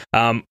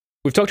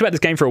we've talked about this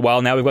game for a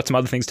while now. We've got some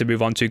other things to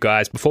move on to,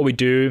 guys. Before we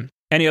do,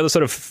 any other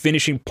sort of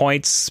finishing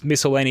points,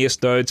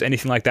 miscellaneous notes,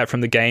 anything like that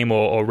from the game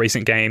or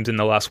recent games in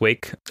the last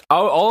week?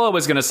 All I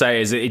was going to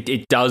say is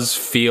it does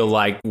feel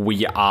like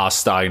we are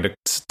starting to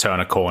turn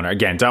a corner.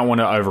 Again, don't want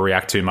to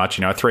overreact too much.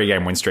 You know, a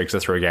 3-game win streak's a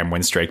 3-game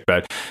win streak.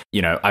 But,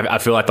 you know, I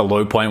feel like the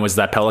low point was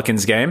that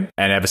Pelicans game.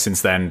 And ever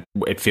since then,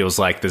 it feels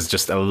like there's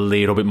just a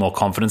little bit more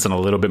confidence and a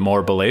little bit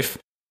more belief.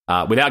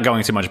 Without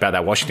going too much about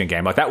that Washington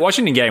game,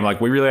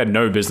 we really had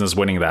no business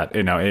winning that,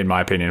 you know, in my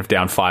opinion,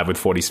 down 5 with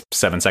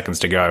 47 seconds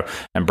to go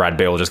and Brad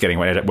Beal just getting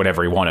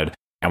whatever he wanted.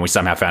 And we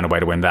somehow found a way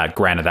to win that.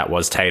 Granted, that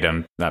was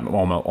Tatum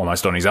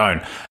almost on his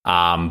own.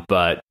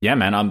 But yeah,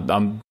 man,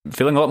 I'm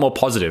feeling a lot more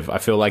positive. I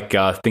feel like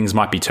things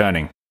might be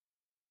turning.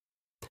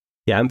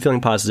 Yeah, I'm feeling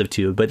positive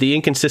too. But the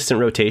inconsistent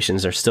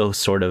rotations are still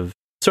sort of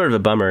a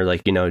bummer.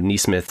 Like, you know,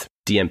 Nesmith,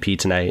 DMP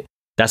tonight.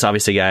 That's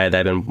obviously a guy that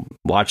I've been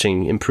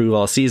watching improve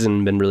all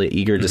season, been really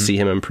eager to see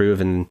him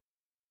improve. And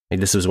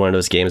this was one of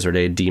those games where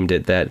they deemed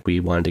it that we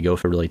wanted to go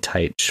for really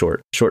tight,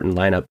 shortened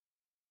lineup.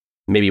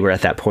 Maybe we're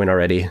at that point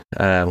already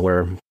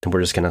where we're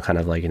just going to kind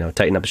of like, you know,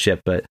 tighten up the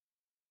ship. But,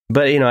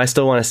 you know, I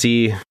still want to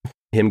see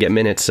him get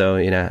minutes. So,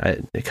 you know,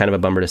 it's kind of a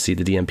bummer to see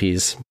the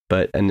DMPs.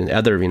 But, and the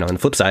other, you know, on the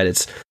flip side,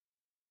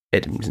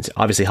 it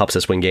obviously helps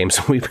us win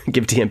games. We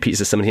give DMPs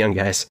to some of the young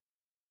guys.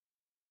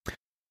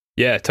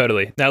 Yeah,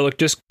 totally. Now, look,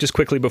 just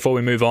quickly before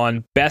we move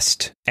on,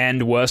 best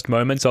and worst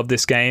moments of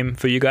this game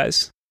for you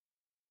guys?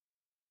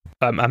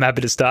 I'm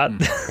happy to start.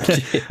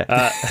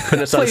 Put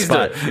us on the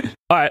spot.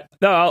 All right.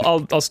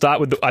 No, I'll start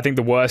with, I think,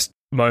 the worst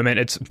moment.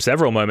 It's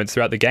several moments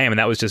throughout the game, and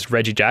that was just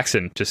Reggie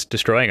Jackson just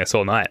destroying us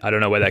all night. I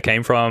don't know where that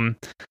came from.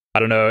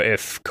 I don't know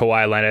if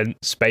Kawhi Leonard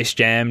space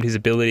jammed his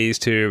abilities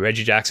to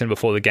Reggie Jackson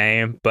before the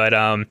game, but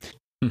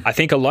I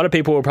think a lot of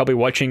people were probably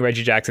watching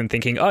Reggie Jackson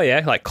thinking, oh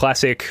yeah, like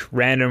classic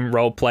random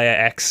role player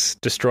X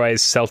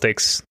destroys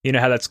Celtics. You know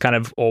how that's kind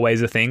of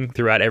always a thing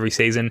throughout every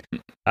season.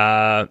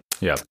 Yeah.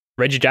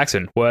 Reggie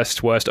Jackson,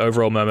 worst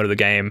overall moment of the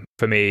game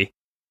for me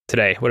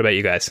today. What about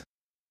you guys?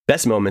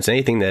 Best moments,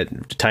 anything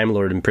that Time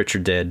Lord and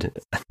Pritchard did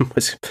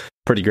was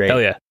pretty great.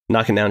 Hell yeah.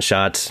 Knocking down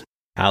shots,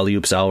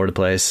 alley-oops all over the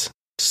place,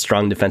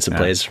 strong defensive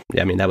plays.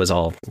 I mean, that was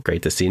all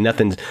great to see.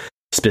 Nothing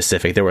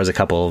specific. There was a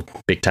couple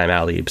big-time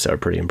alley-oops that were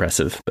pretty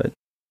impressive, but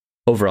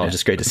overall,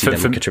 just great to see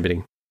them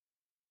contributing.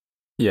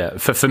 Yeah,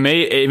 for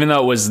me, even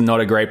though it was not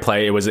a great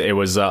play, it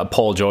was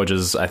Paul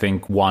George's, I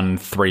think, the one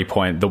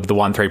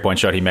 3-point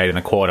shot he made in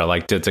the quarter,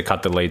 like to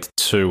cut the lead to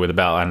 2 with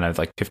about, I don't know,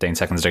 like 15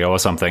 seconds to go or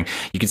something.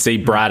 You could see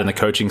Brad and the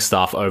coaching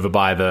staff over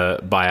by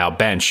our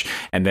bench,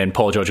 and then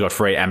Paul George got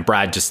free, and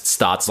Brad just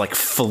starts like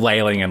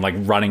flailing and like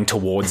running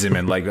towards him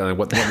and like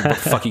what the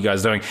fuck are you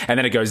guys doing? And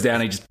then it goes down,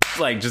 and he just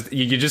Like,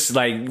 you just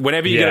like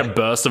whenever you get a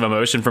burst of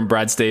emotion from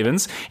Brad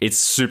Stevens, it's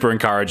super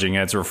encouraging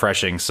and it's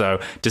refreshing.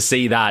 So to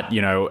see that,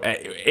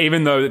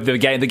 even though the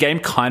game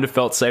kind of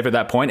felt safe at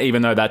that point,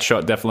 even though that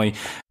shot definitely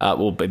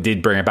it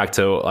did bring it back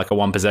to like a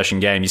one possession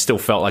game, you still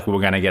felt like we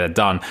were going to get it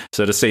done.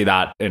 So to see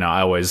that,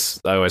 I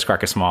always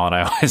crack a smile, and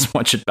I always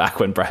watch it back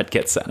when Brad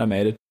gets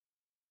animated.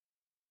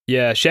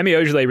 Yeah, Shemi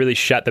Ojale really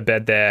shut the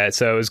bed there,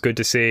 so it was good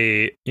to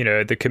see,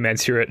 the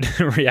commensurate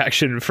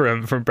reaction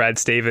from Brad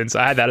Stevens.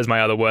 I had that as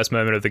my other worst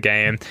moment of the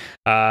game.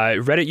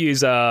 Reddit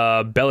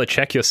user Bella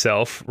Check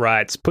Yourself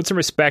writes, "Put some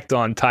respect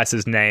on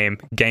Tice's name,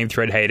 Game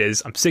Thread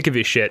haters. I'm sick of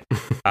his shit."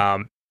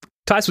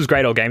 Tice was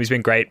great all game. He's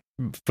been great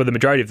for the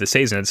majority of the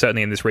season, and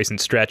certainly in this recent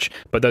stretch.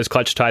 But those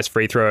clutch Tice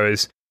free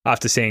throws,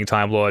 after seeing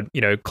Time Lord,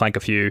 clank a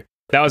few,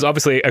 that was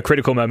obviously a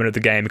critical moment of the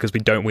game because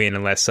we don't win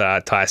unless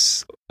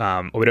Tice,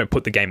 or we don't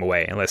put the game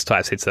away unless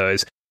Tice hits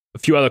those. A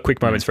few other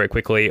quick moments very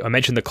quickly. I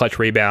mentioned the clutch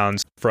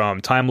rebounds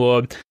from Time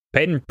Lord.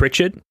 Peyton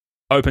Pritchard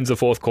opens the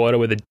fourth quarter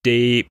with a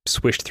deep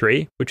swished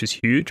three, which is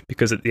huge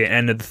because at the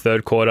end of the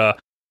third quarter,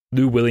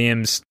 Lou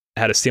Williams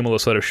had a similar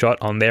sort of shot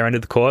on their end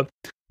of the court.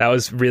 That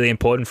was really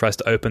important for us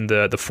to open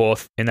the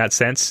fourth in that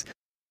sense.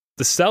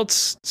 The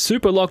Celts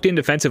super locked in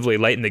defensively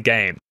late in the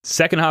game.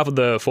 Second half of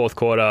the fourth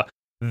quarter,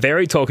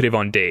 very talkative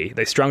on D.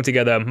 They strung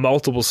together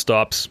multiple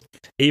stops,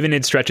 even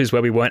in stretches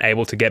where we weren't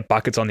able to get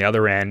buckets on the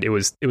other end. It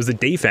was the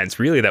defense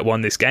really that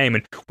won this game,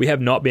 and we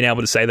have not been able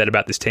to say that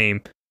about this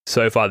team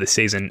so far this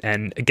season.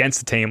 And against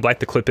the team like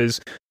the Clippers,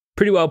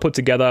 pretty well put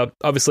together.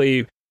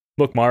 Obviously,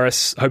 Mook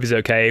Morris, hope he's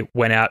okay,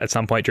 went out at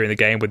some point during the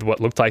game with what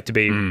looked like to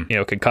be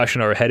a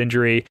concussion or a head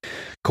injury.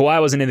 Kawhi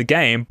wasn't in the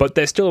game, but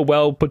they're still a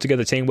well put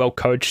together team, well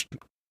coached,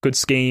 good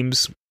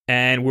schemes,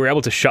 and we were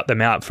able to shut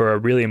them out for a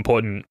really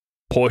important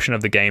portion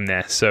of the game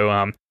there. So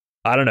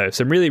I don't know,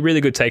 some really, really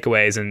good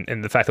takeaways,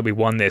 and the fact that we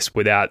won this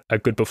without a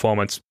good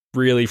performance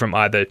really from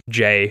either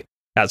Jay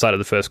outside of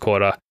the first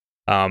quarter.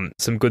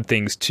 Some good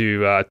things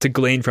to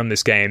glean from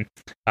this game.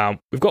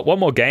 We've got one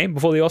more game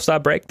before the All-Star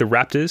break. The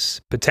Raptors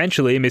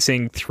potentially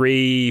missing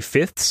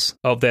 3/5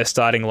 of their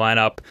starting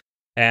lineup,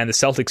 and the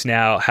Celtics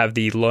now have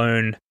the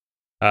lone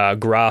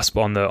grasp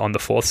on the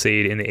fourth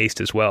seed in the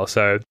East as well.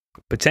 So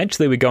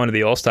potentially we go into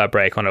the All-Star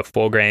break on a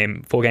four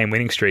game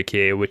winning streak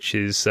here, which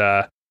is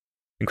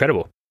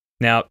incredible.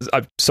 Now,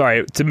 I'm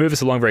sorry to move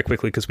us along very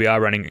quickly because we are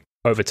running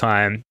over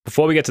time.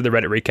 Before we get to the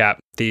Reddit recap,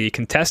 the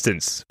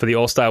contestants for the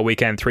All-Star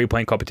Weekend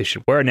 3-point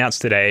competition were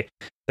announced today.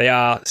 They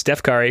are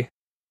Steph Curry,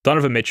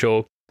 Donovan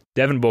Mitchell,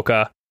 Devin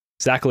Booker,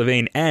 Zach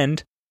LaVine,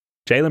 and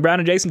Jaylen Brown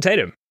and Jason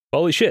Tatum.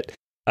 Holy shit.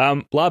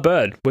 La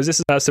Bird, was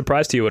this a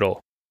surprise to you at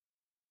all?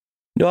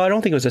 No, I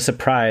don't think it was a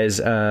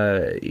surprise.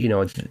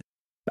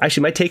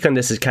 Actually, my take on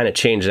this has kind of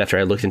changed after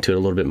I looked into it a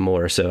little bit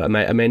more. So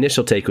my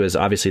initial take was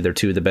obviously they're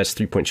two of the best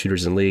 3-point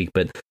shooters in the league,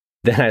 but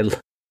then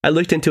I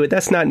looked into it.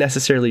 That's not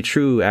necessarily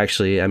true,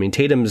 actually. I mean,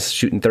 Tatum's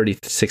shooting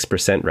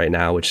 36% right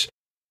now, which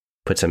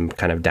puts him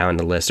kind of down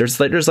the list.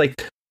 There's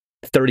like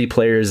 30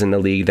 players in the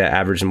league that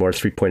average more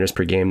 3-pointers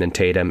per game than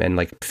Tatum, and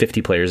like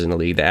 50 players in the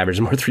league that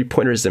average more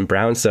 3-pointers than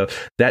Brown. So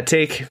that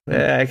take,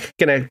 I'm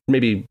going to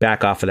maybe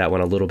back off of that one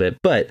a little bit.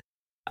 But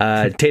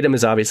Tatum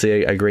is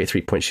obviously a great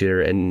 3-point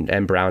shooter,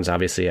 and Brown's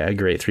obviously a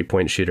great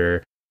 3-point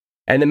shooter.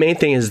 And the main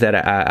thing is that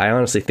I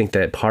honestly think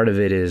that part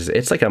of it is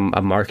it's like a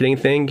marketing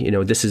thing.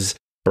 This is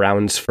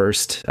Brown's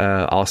first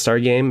All-Star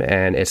game,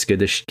 and it's good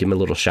to give him a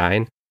little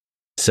shine.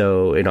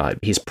 So,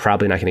 he's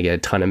probably not going to get a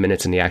ton of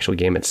minutes in the actual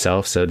game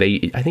itself. So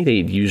I think they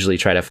usually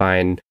try to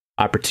find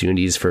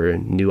opportunities for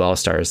new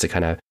All-Stars to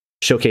kind of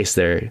showcase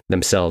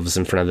themselves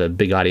in front of the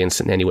big audience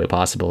in any way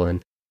possible.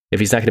 And if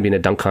he's not going to be in a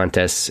dunk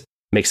contest, it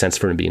makes sense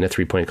for him to be in a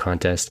 3-point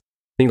contest. I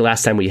think the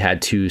last time we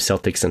had two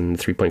Celtics in the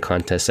 3-point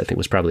contest, I think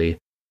was probably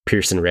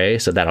Pierce and Ray.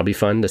 So that'll be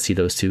fun to see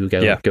those two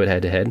go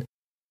head to head.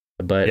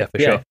 But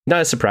sure.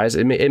 Not a surprise.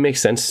 It makes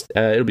sense.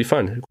 It'll be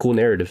fun. Cool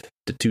narrative.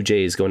 The two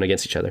Jays going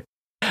against each other.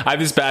 I have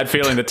this bad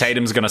feeling that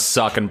Tatum's going to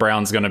suck and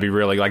Brown's going to be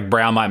really like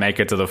Brown might make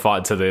it to the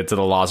fight to the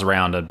last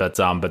round,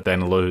 but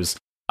then lose.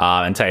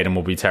 And Tatum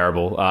will be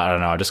terrible. I don't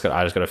know. I just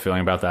got a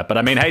feeling about that. But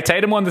I mean, hey,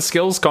 Tatum won the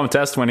skills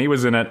contest when he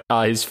was in it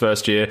his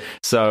first year.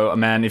 So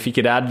man, if you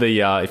could add the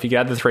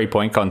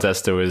 3-point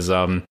contest to his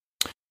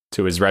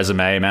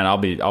resume, man,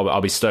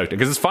 I'll be stoked.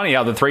 Because it's funny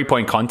how the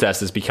 3-point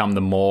contest has become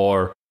the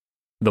more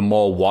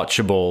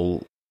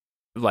watchable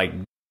like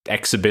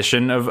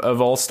exhibition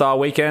of All-Star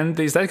Weekend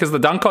these days. Because the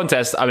dunk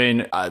contest, I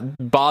mean,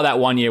 bar that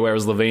one year where it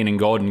was LaVine and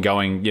Gordon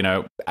going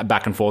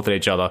back and forth at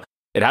each other,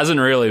 it hasn't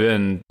really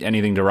been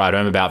anything to write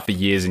home about for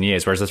years and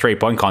years. Whereas the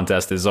 3-point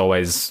contest is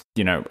always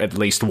at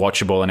least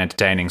watchable and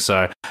entertaining.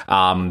 So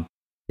I'm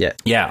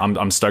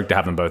stoked to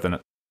have them both in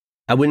it.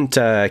 I wouldn't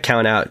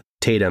count out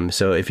Tatum.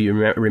 So if you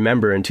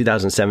remember in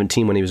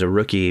 2017 when he was a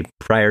rookie,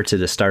 prior to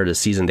the start of the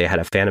season, they had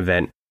a fan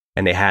event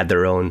and they had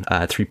their own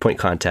 3-point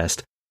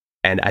contest.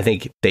 And I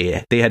think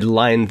they had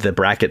lined the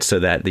brackets so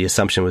that the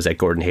assumption was that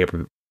Gordon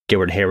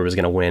Hayward was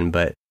going to win,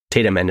 but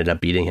Tatum ended up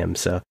beating him.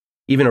 So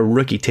even a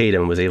rookie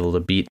Tatum was able to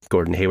beat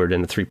Gordon Hayward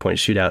in the 3-point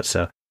shootout.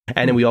 So,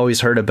 and then we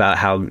always heard about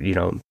how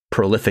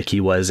prolific he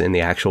was in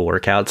the actual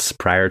workouts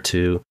prior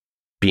to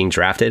being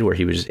drafted, where I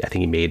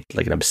think he made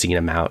like an obscene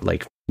amount,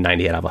 like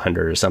 90 out of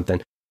 100 or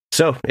something.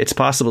 So it's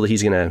possible that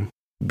he's going to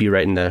be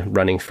right in the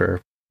running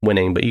for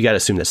winning, but you got to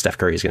assume that Steph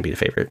Curry is going to be the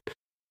favorite.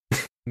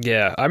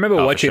 Yeah, I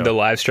remember watching the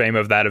live stream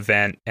of that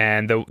event,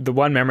 and the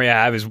one memory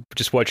I have is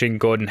just watching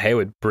Gordon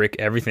Hayward brick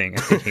everything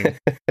and thinking,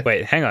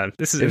 wait, hang on,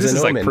 this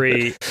is like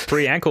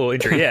pre ankle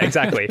injury. Yeah,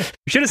 exactly.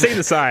 We should have seen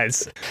the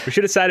signs. We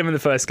should have sat him in the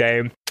first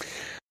game.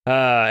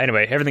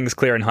 Anyway, everything's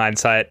clear in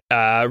hindsight.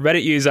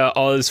 Reddit user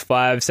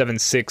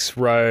Oz576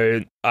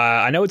 wrote,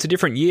 I know it's a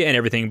different year and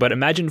everything, but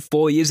imagine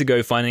 4 years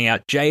ago finding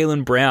out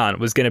Jaylen Brown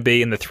was going to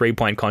be in the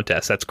 3-point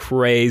contest. That's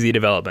crazy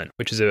development,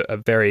 which is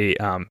a very,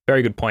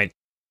 very good point.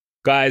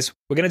 Guys,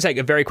 we're going to take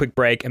a very quick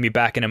break and be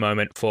back in a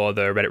moment for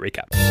the Reddit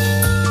recap.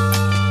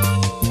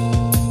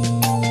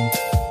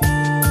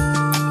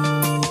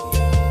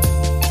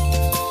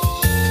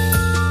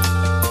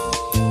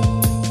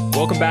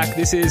 Welcome back.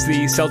 This is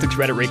the Celtics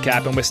Reddit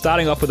recap, and we're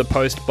starting off with a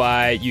post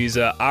by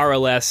user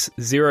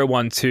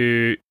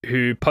RLS012,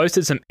 who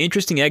posted some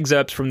interesting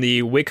excerpts from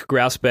the Wyc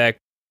Grousbeck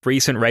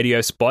recent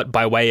radio spot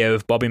by way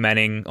of Bobby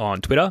Manning on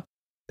Twitter.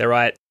 They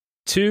write,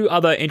 2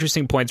 other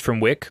interesting points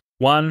from Wyc.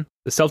 1,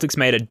 the Celtics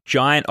made a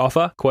giant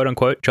offer,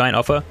 quote-unquote, giant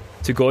offer,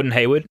 to Gordon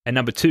Hayward. And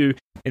number 2,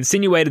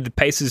 insinuated the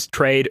Pacers'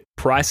 trade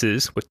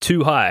prices were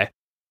too high.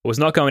 It was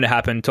not going to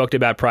happen. Talked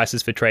about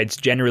prices for trades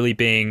generally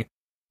being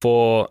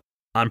for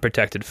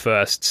unprotected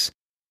firsts.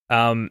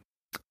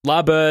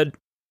 Larbird,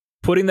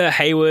 putting the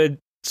Hayward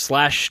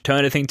 /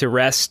 Turner thing to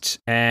rest,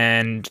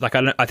 and like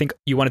I think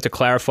you wanted to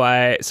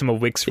clarify some of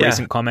Wyc's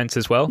recent comments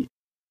as well.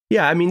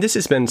 Yeah, I mean, this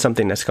has been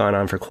something that's gone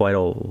on for quite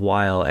a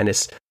while, and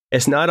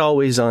it's not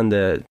always on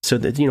the, so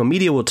that, you know,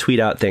 media will tweet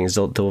out things.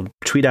 They'll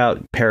tweet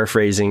out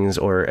paraphrasings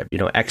or, you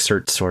know,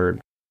 excerpts or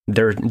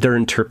their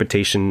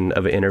interpretation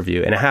of an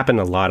interview. And it happened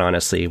a lot,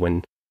 honestly,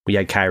 when we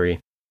had Kyrie,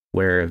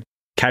 where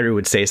Kyrie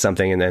would say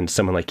something and then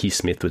someone like Keith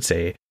Smith would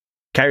say,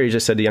 Kyrie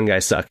just said the young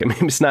guys suck. I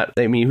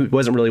mean, it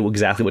wasn't really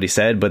exactly what he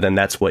said, but then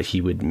that's what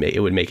it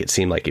would make it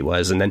seem like it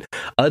was. And then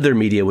other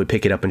media would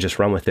pick it up and just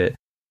run with it.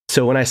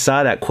 So when I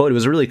saw that quote, it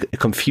was a really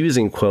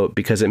confusing quote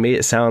because it made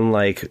it sound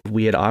like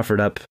we had offered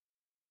up,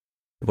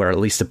 where at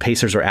least the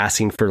Pacers were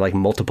asking for like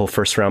multiple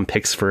first round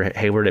picks for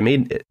Hayward. It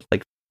made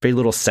like very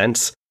little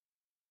sense.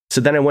 So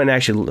then I went and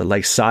actually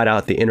like sought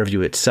out the interview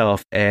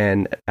itself,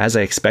 and as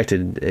I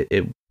expected,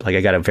 it like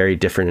I got a very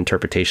different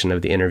interpretation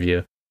of the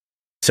interview.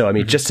 So I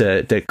mean, just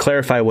to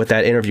clarify what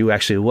that interview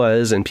actually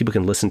was, and people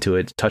can listen to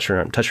it. Toucher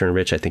and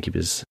Rich, I think he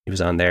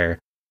was on there.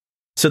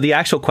 So the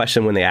actual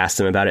question when they asked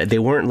him about it, they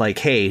weren't like,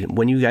 "Hey,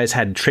 when you guys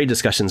had trade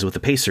discussions with the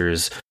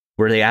Pacers,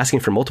 were they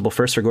asking for multiple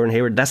firsts for Gordon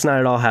Hayward?" That's not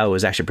at all how it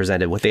was actually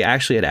presented. What they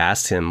actually had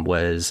asked him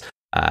was,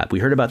 we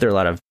heard about there are a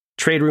lot of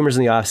trade rumors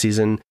in the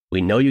offseason.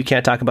 We know you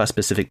can't talk about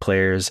specific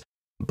players,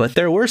 but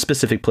there were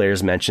specific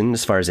players mentioned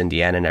as far as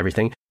Indiana and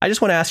everything. I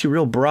just want to ask you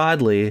real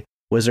broadly,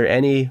 was there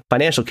any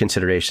financial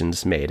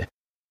considerations made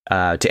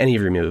to any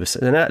of your moves?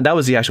 And that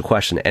was the actual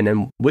question. And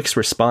then Wyc's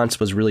response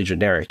was really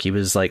generic. He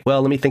was like,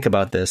 well, let me think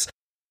about this.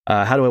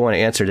 How do I want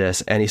to answer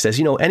this? And he says,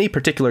 you know, any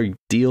particular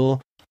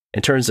deal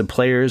in terms of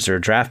players or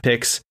draft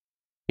picks,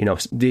 you know,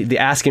 the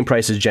asking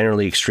price is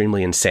generally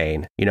extremely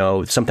insane. You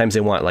know, sometimes they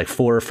want like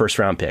 4 first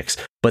round picks,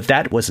 but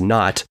that was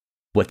not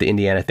what the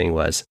Indiana thing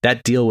was.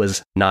 That deal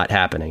was not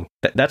happening.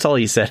 That's all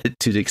he said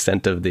to the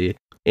extent of the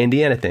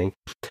Indiana thing.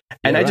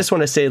 And I just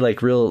want to say, like,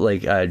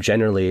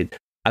 generally,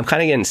 I'm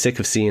kind of getting sick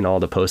of seeing all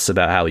the posts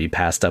about how he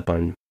passed up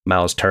on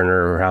Miles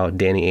Turner or how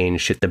Danny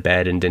Ainge shit the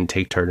bed and didn't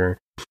take Turner.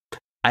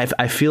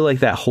 I feel like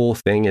that whole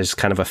thing is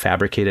kind of a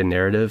fabricated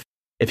narrative.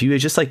 If you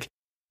would just like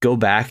go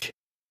back,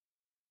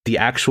 the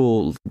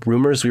actual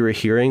rumors we were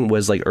hearing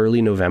was like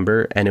early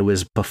November, and it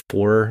was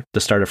before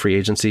the start of free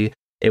agency.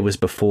 It was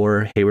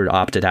before Hayward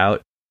opted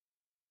out.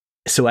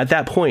 So at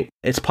that point,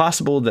 it's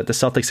possible that the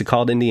Celtics had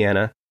called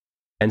Indiana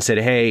and said,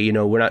 "Hey, you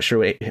know, we're not sure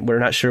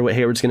what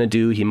Hayward's going to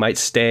do. He might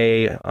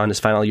stay on his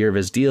final year of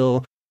his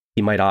deal.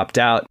 He might opt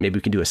out. Maybe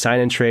we can do a sign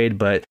and trade,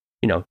 but,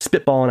 you know,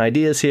 spitballing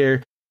ideas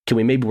here. Can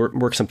we maybe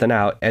work something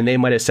out?" And they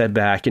might have said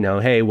back, you know,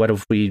 "Hey, what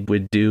if we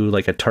would do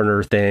like a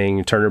Turner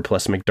thing, Turner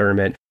plus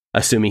McDermott,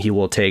 assuming he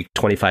will take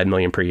 $25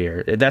 million per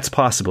year." That's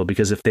possible,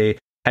 because if they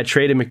had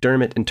traded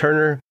McDermott and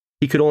Turner,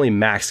 he could only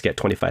max get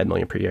 $25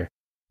 million per year.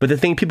 But the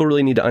thing people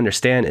really need to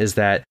understand is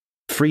that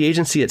free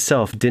agency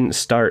itself didn't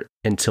start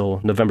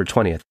until November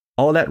 20th.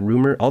 All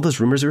those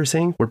rumors we were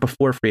saying were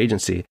before free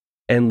agency.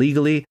 And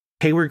legally,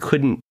 Hayward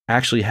couldn't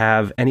actually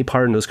have any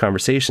part in those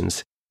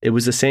conversations. It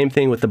was the same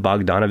thing with the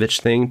Bogdanovich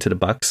thing to the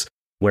Bucks,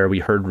 where we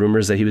heard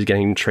rumors that he was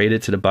getting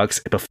traded to the Bucks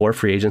before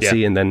free agency.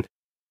 Yeah. And then,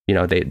 you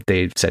know,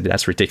 they said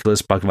that's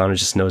ridiculous. Bogdanovich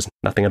just knows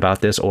nothing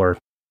about this, or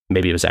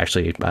maybe it was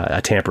actually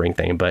a tampering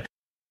thing. But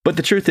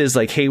the truth is,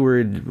 like,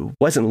 Hayward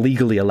wasn't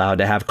legally allowed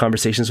to have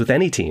conversations with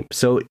any team.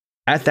 So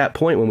at that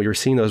point, when we were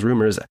seeing those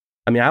rumors,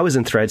 I mean, I was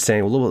in threads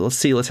saying, well, let's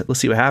see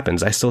what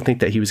happens. I still think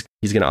that he's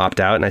going to opt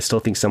out, and I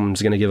still think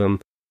someone's going to give him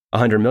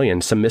 $100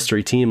 million. Some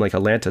mystery team like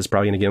Atlanta is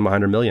probably going to give him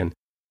 $100 million.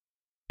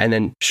 And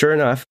then, sure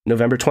enough,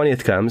 November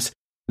 20th comes.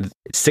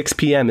 6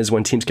 p.m. is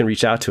when teams can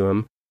reach out to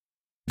him.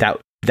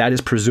 That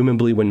is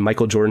presumably when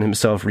Michael Jordan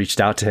himself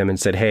reached out to him and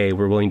said, hey,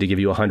 we're willing to give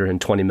you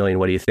 $120 million.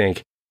 What do you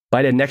think?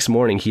 By the next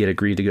morning, he had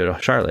agreed to go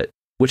to Charlotte,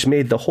 which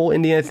made the whole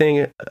Indiana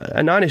thing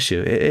a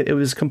non-issue. It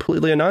was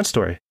completely a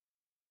non-story.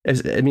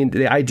 I mean,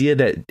 the idea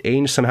that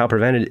Ainge somehow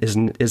prevented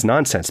is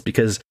nonsense,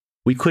 because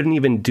we couldn't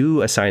even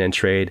do a sign and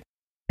trade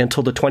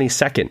until the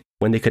 22nd,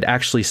 when they could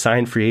actually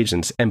sign free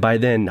agents. And by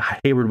then,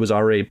 Hayward was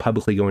already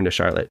publicly going to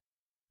Charlotte.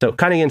 So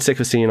kind of getting sick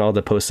of seeing all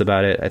the posts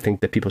about it. I think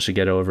that people should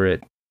get over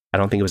it. I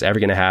don't think it was ever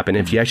going to happen.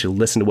 If you actually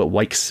listen to what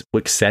Wicks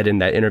said in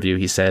that interview,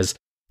 he says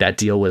that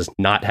deal was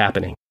not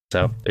happening.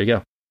 So there you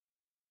go.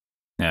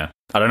 Yeah.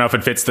 I don't know if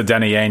it fits the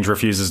Danny Ainge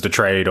refuses to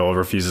trade or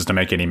refuses to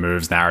make any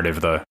moves narrative,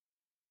 though.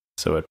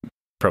 So it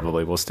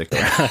probably will stick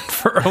around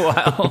for a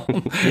while.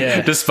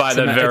 Yeah. Despite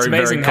that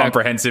very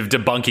comprehensive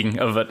debunking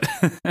of it.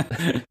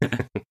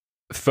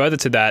 Further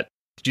to that,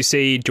 did you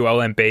see Joel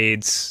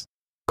Embiid's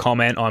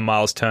comment on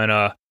Miles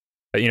Turner,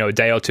 a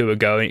day or two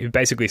ago? He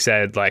basically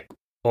said, like,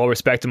 all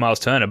respect to Miles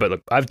Turner, but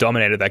look, I've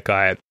dominated that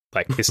guy,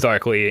 like,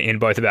 historically in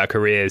both of our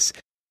careers.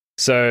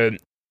 So,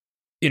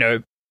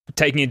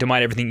 taking into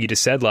mind everything you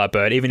just said,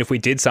 Larbird, even if we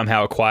did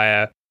somehow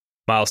acquire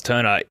Miles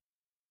Turner,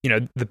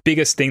 the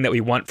biggest thing that we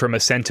want from a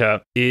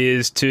center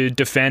is to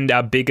defend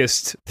our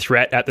biggest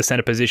threat at the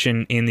center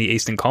position in the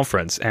Eastern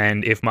Conference.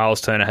 And if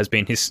Miles Turner has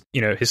been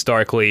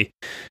historically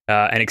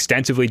and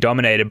extensively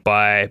dominated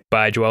by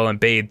Joel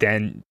Embiid,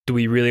 then do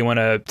we really want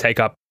to take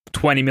up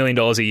 $20 million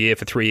a year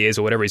for 3 years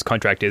or whatever his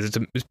contract is? It's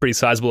a pretty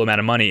sizable amount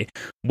of money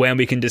when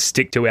we can just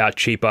stick to our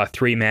cheaper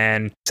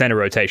 3-man center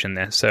rotation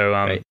there. So,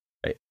 Right.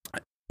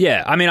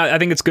 Yeah, I mean, I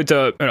think it's good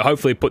to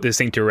hopefully put this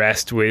thing to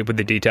rest with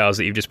the details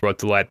that you've just brought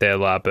to light there,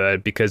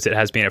 Larbird, because it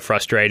has been a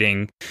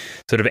frustrating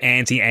sort of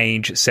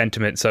anti-Ainge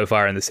sentiment so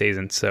far in the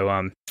season.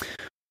 So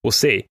we'll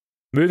see.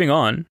 Moving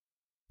on,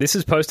 this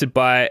is posted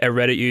by a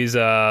Reddit user,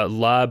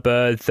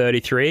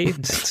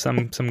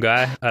 Larbird33, some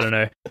guy, I don't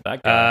know.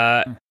 That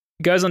guy.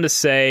 Goes on to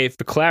say,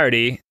 for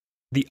clarity,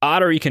 the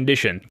artery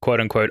condition,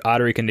 quote-unquote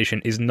artery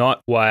condition, is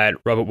not why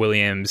Robert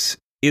Williams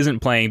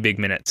isn't playing big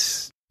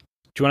minutes.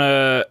 Do you want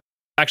to...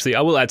 Actually,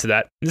 I will add to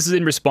that. This is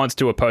in response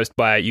to a post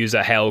by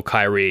user Hail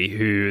Kyrie,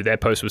 who their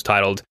post was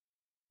titled,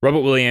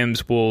 Robert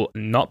Williams will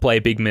not play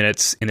big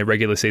minutes in the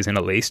regular season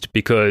at least,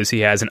 because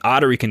he has an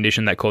artery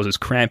condition that causes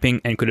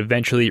cramping and could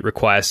eventually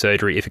require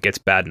surgery if it gets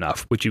bad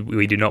enough, which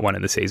we do not want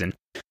in the season.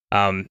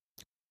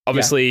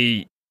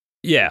 Obviously...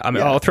 Yeah, I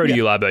mean, I'll throw to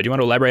you, Labo. Do you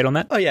want to elaborate on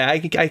that? Oh yeah, I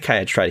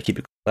kind of try to keep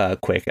it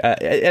quick.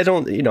 I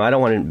don't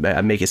want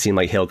to make it seem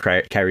like Hail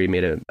Kyrie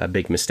made a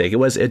big mistake.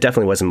 It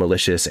definitely wasn't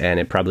malicious, and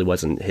it probably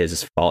wasn't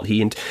his fault.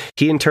 He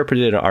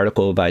interpreted an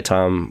article by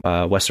Tom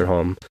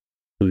Westerholm,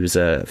 who's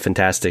a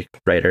fantastic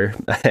writer,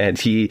 and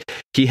he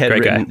had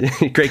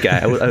great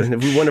guy. It'd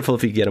be wonderful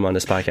if we could get him on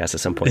this podcast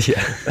at some point.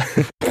 Yeah.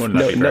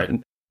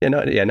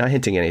 Not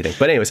hinting anything.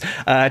 But anyways,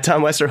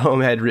 Tom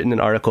Westerholm had written an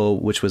article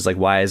which was like,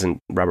 why isn't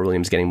Robert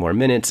Williams getting more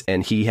minutes?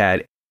 And he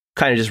had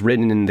kind of just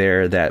written in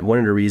there that one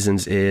of the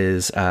reasons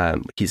is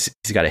he's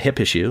got a hip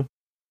issue.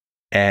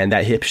 And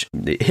that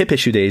the hip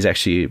issue that he's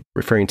actually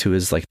referring to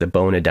is like the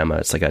bone edema.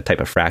 It's like a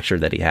type of fracture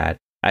that he had.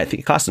 I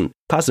think it caused him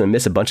to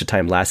miss a bunch of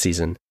time last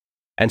season.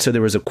 And so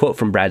there was a quote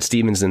from Brad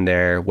Stevens in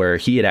there where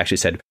he had actually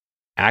said,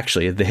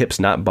 actually, the hip's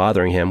not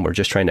bothering him. We're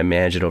just trying to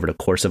manage it over the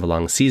course of a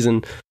long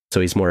season. So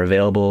he's more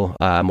available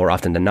more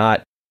often than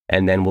not,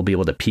 and then we'll be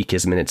able to peak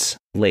his minutes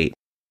late.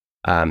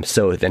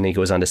 So then he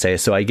goes on to say,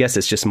 so I guess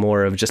it's just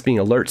more of just being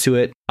alert to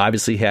it.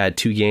 Obviously, he had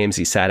 2 games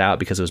he sat out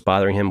because it was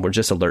bothering him. We're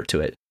just alert to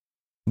it.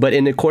 But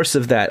in the course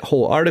of that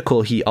whole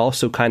article, he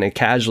also kind of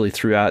casually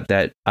threw out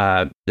that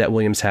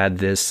Williams had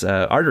this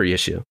artery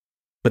issue.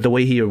 But the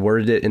way he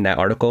worded it in that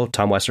article,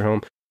 Tom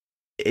Westerholm,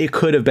 it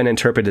could have been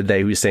interpreted that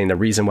he was saying the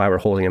reason why we're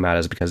holding him out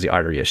is because of the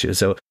artery issue.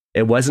 So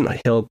it wasn't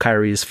Hail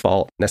Kyrie's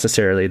fault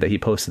necessarily that he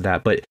posted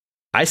that, but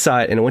I saw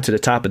it and it went to the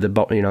top of the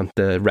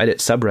Reddit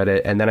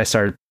subreddit, and then I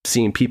started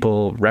seeing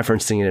people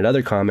referencing it in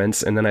other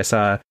comments, and then I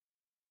saw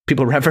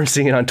people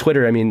referencing it on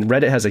Twitter. I mean,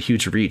 Reddit has a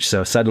huge reach,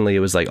 so suddenly it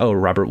was like, oh,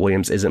 Robert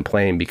Williams isn't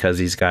playing because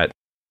he's got,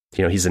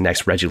 he's the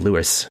next Reggie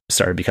Lewis,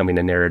 started becoming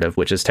the narrative,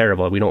 which is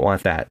terrible. We don't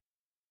want that.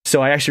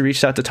 So I actually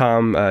reached out to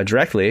Tom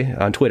directly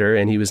on Twitter,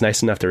 and he was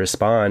nice enough to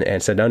respond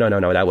and said, no,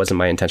 that wasn't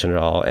my intention at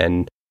all.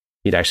 And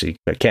he'd actually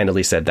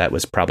candidly said that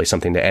was probably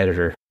something the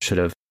editor should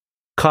have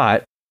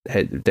caught.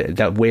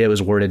 That way it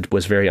was worded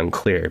was very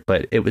unclear,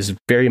 but it was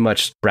very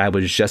much, Brad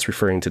was just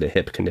referring to the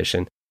hip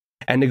condition.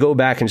 And to go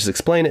back and just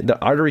explain it, the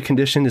artery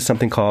condition is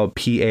something called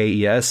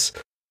PAES.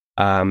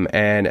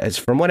 And as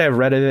from what I've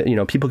read of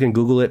it, people can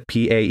Google it,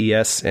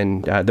 PAES,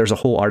 and there's a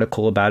whole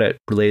article about it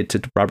related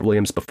to Robert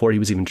Williams before he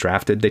was even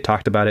drafted. They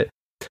talked about it.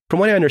 From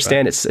what I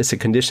understand, right. It's a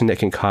condition that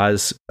can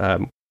cause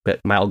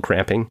mild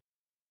cramping,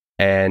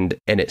 and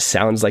it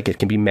sounds like it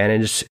can be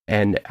managed.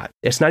 And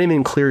it's not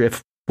even clear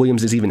if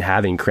Williams is even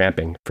having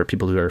cramping for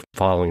people who are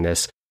following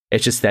this.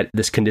 It's just that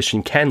this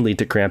condition can lead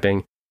to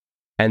cramping,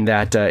 and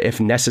that if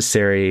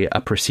necessary,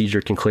 a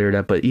procedure can clear it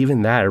up. But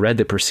even that, I read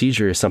the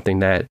procedure is something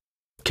that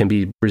can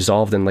be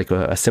resolved in like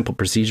a simple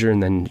procedure,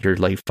 and then you're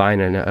like fine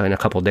in a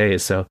couple of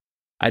days. So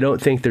I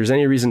don't think there's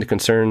any reason to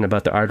concern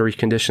about the artery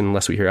condition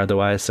unless we hear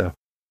otherwise. So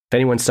if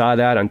anyone saw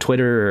that on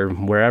Twitter or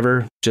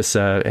wherever, just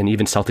and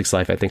even Celtics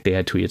Life, I think they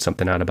had tweeted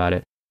something out about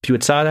it. If you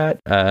had saw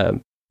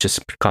that,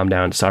 just calm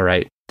down. It's all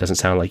right. Doesn't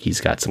sound like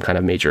he's got some kind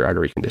of major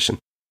artery condition.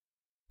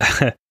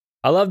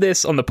 I love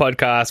this on the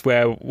podcast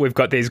where we've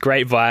got these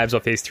great vibes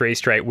off these 3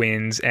 straight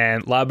wins,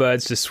 and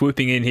Larbird's just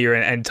swooping in here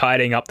and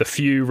tidying up the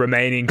few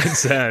remaining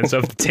concerns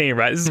of the team,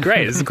 right? This is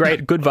great. This is a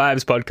great, good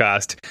vibes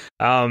podcast.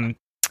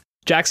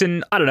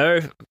 Jackson, I don't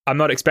know. I'm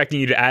not expecting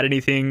you to add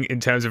anything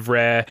in terms of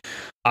rare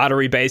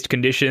artery-based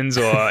conditions,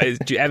 or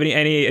do you have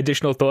any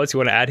additional thoughts you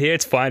want to add here?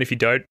 It's fine if you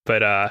don't,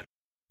 but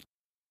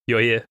you're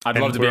here. I'd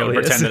love to be able to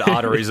pretend that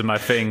arteries are my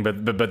thing,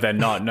 but they're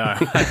not. No,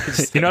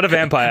 you're not a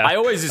vampire.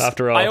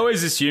 After all, I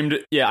always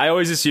assumed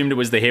it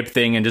was the hip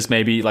thing and just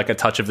maybe like a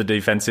touch of the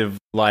defensive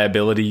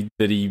liability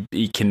that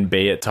he can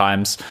be at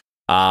times.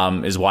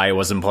 Is why he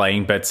wasn't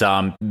playing. But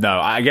no,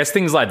 I guess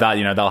things like that,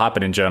 they'll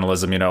happen in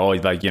journalism, or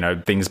like,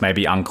 things may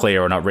be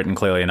unclear or not written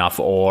clearly enough,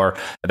 or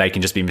they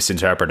can just be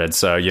misinterpreted.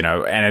 So,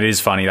 and it is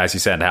funny, as you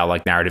said, how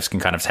like narratives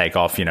can kind of take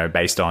off,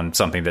 based on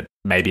something that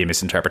may be a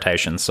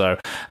misinterpretation. So,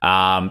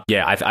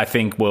 I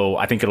think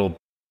it'll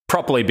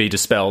properly be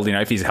dispelled,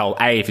 if his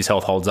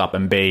health holds up,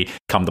 and B,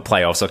 come the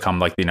playoffs or come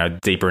like,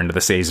 deeper into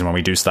the season when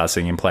we do start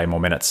seeing him play more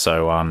minutes.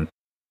 So,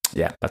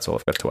 yeah, that's all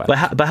I've got to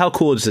add. But how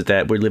cool is it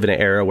that we live in an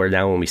era where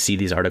now when we see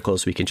these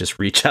articles, we can just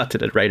reach out to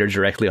the writer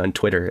directly on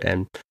Twitter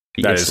and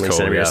he instantly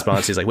send a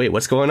response. He's like, "Wait,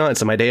 what's going on?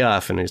 It's my day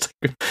off," and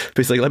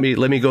he's like, "Let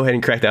me go ahead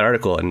and correct that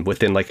article." And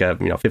within like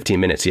 15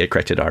 minutes, he had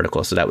corrected the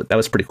article. So that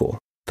was pretty cool.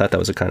 Thought that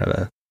was a kind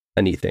of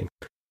a neat thing.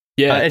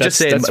 Yeah, and just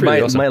say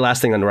really awesome. My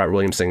last thing on the Robert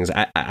Williams thing is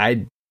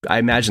I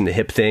imagine the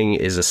hip thing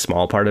is a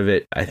small part of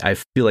it. I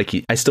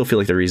still feel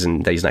like the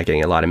reason that he's not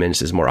getting a lot of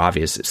minutes is more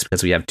obvious. It's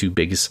because we have 2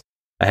 bigs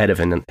ahead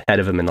of him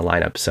in the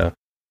lineup. So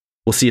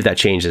we'll see if that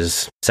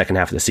changes second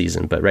half of the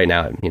season. But right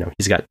now,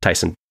 he's got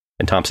Tyson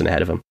and Thompson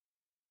ahead of him.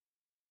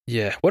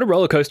 Yeah, what a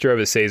roller coaster of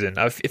a season.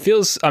 It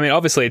feels,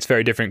 obviously it's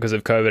very different because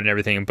of COVID and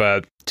everything,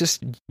 but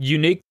just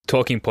unique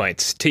talking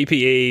points,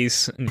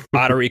 TPEs,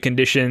 artery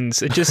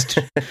conditions. It just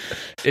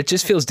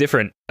feels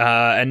different,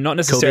 and not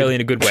necessarily COVID.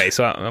 in a good way.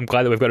 So I'm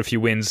glad that we've got a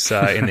few wins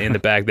in the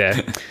bag there.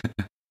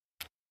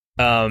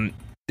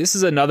 This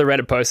is another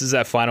Reddit post. This is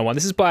our final one.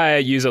 This is by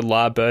user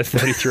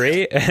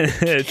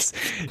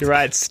LaBirth33. He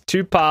writes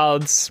 2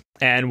 paths,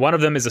 and one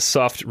of them is a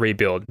soft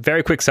rebuild.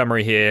 Very quick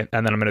summary here,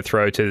 and then I'm going to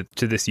throw to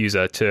this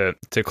user to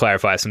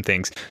clarify some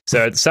things.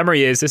 So the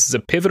summary is, this is a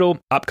pivotal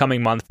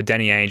upcoming month for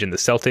Danny Ainge and the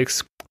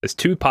Celtics. There's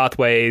 2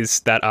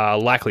 pathways that are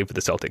likely for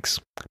the Celtics.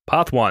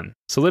 Path 1,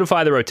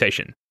 solidify the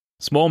rotation.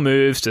 Small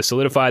moves to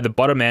solidify the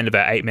bottom end of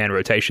our 8-man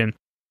rotation.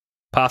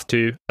 Path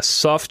 2, a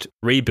soft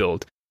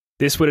rebuild.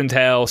 This would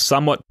entail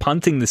somewhat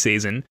punting the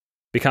season,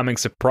 becoming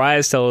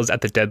surprise sellers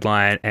at the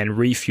deadline, and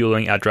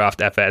refueling our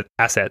draft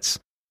assets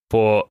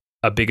for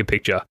a bigger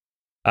picture.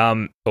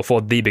 Or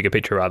for the bigger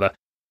picture, rather.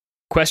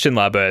 Question,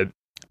 Larbird.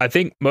 I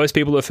think most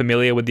people are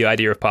familiar with the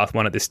idea of Path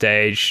 1 at this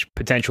stage.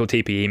 Potential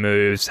TPE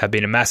moves have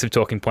been a massive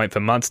talking point for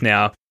months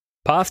now.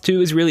 Path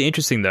 2 is really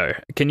interesting, though.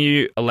 Can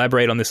you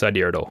elaborate on this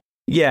idea at all?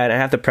 Yeah, and I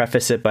have to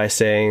preface it by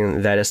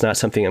saying that it's not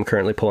something I'm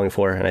currently pulling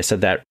for, and I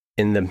said that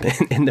in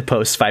the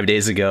post 5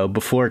 days ago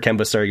before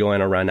Kemba started going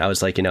on a run. I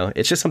was like,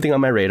 it's just something on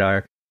my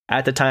radar.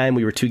 At the time,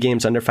 we were 2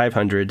 games under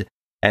 500,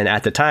 and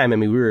at the time,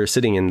 we were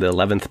sitting in the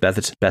 11th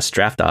best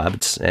draft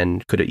odds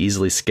and could have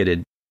easily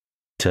skidded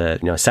to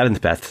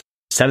 7th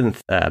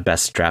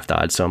best draft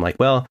odds. So I'm like,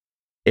 well,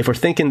 if we're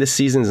thinking this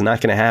season is not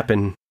going to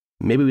happen,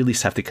 maybe we at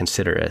least have to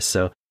consider it.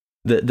 So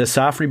the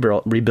soft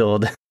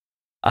rebuild,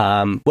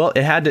 well,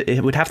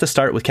 it would have to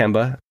start with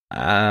Kemba,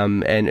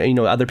 and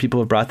other people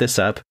have brought this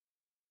up.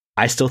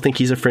 I still think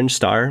he's a fringe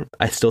star.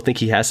 I still think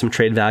he has some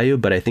trade value,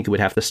 but I think it would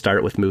have to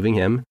start with moving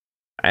him.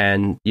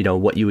 And,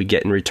 what you would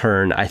get in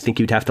return, I think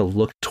you'd have to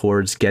look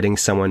towards getting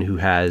someone who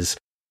has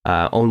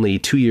only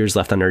 2 years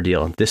left on their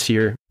deal, this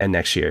year and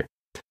next year.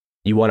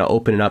 You want to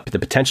open it up the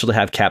potential to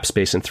have cap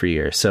space in 3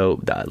 years.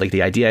 So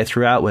the idea I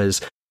threw out was,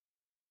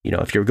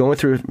 if you're going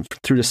through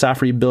the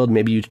soft rebuild,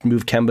 maybe you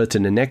move Kemba to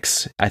the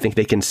Knicks. I think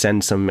they can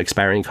send some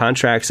expiring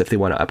contracts if they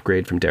want to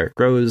upgrade from Derrick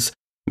Rose.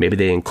 Maybe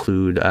they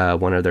include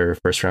one of their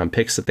first-round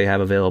picks that they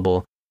have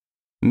available.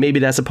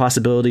 Maybe that's a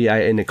possibility.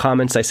 In the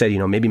comments, I said,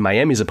 maybe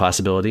Miami's a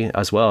possibility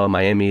as well.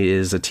 Miami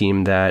is a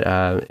team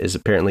that is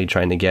apparently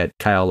trying to get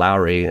Kyle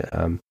Lowry.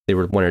 They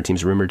were one of the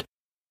teams rumored.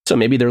 So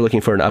maybe they're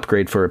looking for an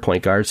upgrade for a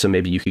point guard. So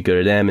maybe you could go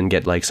to them and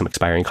get like some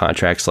expiring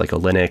contracts like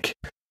Olynyk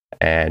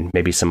and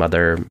maybe some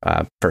other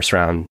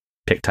first-round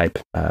pick type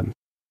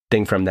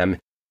thing from them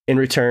in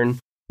return.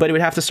 But it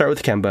would have to start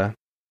with Kemba.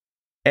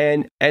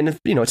 And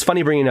it's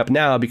funny bringing it up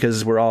now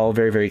because we're all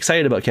very, very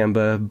excited about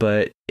Kemba,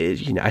 but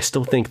I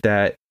still think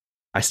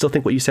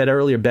what you said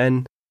earlier,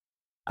 Ben,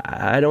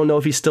 I don't know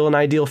if he's still an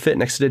ideal fit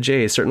next to the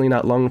Jays, certainly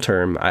not long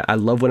term. I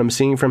love what I'm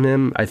seeing from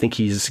him. I think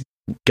he's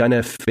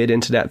gonna fit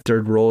into that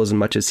third role as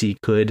much as he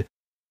could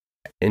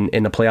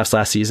in the playoffs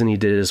last season, he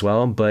did it as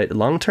well. But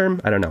long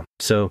term, I don't know.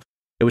 So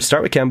it would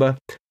start with Kemba.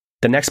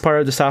 The next part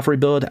of the soft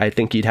rebuild, I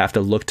think you'd have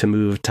to look to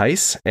move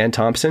Tice and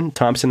Thompson.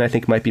 Thompson, I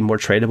think, might be more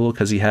tradable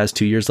because he has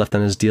 2 years left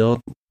on his deal.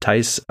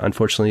 Tice,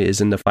 unfortunately, is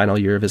in the final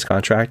year of his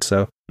contract.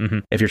 So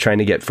if you're trying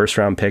to get first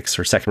round picks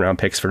or second round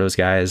picks for those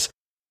guys,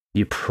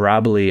 you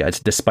probably,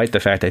 despite the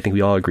fact I think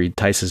we all agreed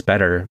Tice is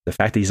better, the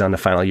fact that he's on the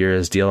final year of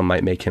his deal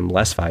might make him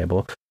less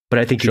viable. But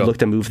I think you look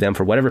to move them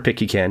for whatever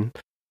pick you can.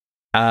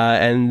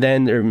 And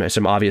then there are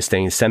some obvious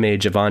things. Semi,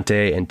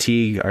 Javante, and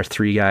Teague are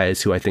 3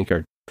 guys who I think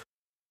are,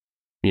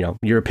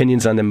 your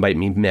opinions on them might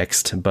be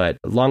mixed, but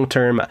long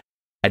term,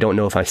 I don't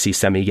know if I see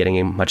Semi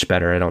getting much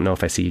better. I don't know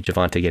if I see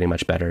Javante getting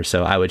much better.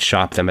 So I would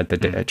shop them at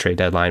the trade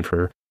deadline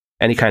for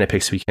any kind of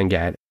picks we can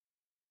get.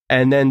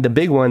 And then the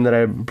big one that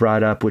I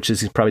brought up, which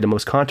is probably the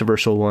most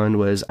controversial one,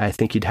 was I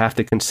think you'd have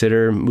to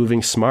consider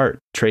moving Smart,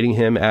 trading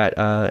him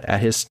at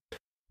his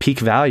peak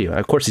value.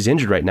 Of course, he's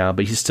injured right now,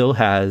 but he still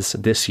has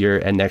this year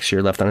and next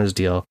year left on his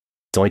deal.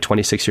 He's only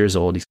 26 years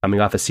old. He's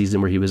coming off a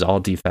season where he was all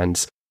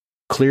defense.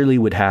 Clearly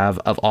would have,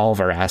 of all of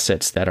our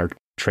assets that are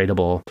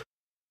tradable,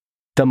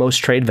 the most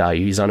trade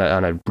value. He's on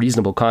a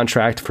reasonable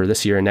contract for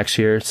this year and next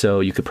year.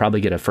 So you could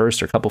probably get a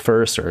first or a couple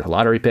firsts or a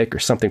lottery pick or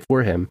something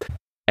for him.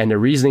 And the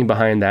reasoning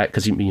behind that,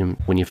 because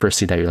when you first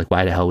see that, you're like,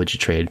 why the hell would you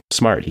trade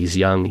Smart? He's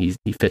young. He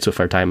fits with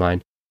our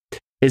timeline.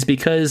 Is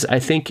because I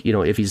think,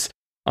 if he's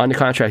on the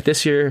contract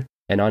this year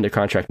and on the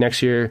contract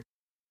next year,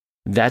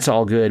 that's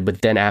all good.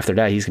 But then after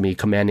that, he's going to be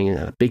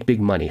commanding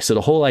big money. So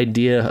the whole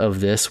idea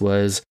of this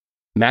was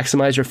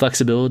maximize your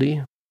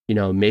flexibility.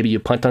 Maybe you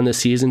punt on this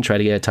season, try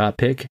to get a top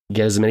pick,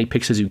 get as many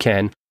picks as you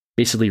can,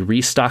 basically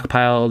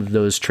restockpile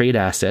those trade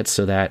assets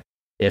so that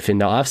if in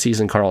the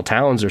offseason Karl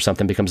Towns or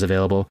something becomes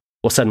available,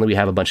 well, suddenly we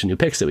have a bunch of new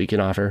picks that we can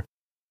offer.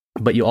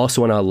 But you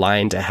also want to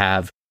align to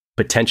have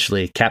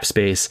potentially cap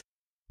space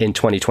in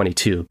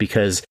 2022,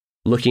 because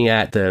looking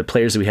at the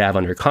players that we have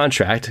under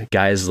contract,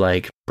 guys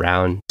like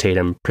Brown,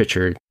 Tatum,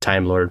 Pritchard,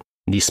 Time Lord,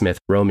 Nesmith,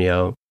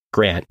 Romeo,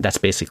 Grant, that's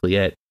basically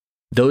it.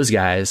 Those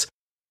guys,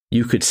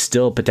 you could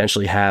still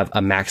potentially have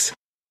a max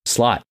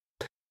slot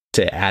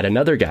to add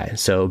another guy.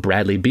 So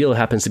Bradley Beal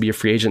happens to be a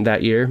free agent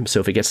that year.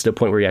 So if it gets to the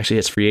point where he actually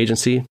hits free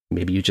agency,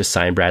 maybe you just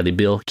sign Bradley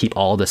Beal, keep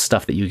all the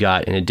stuff that you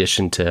got in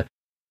addition to,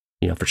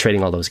 for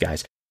trading all those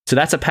guys. So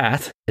that's a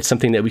path. It's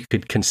something that we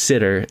could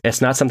consider.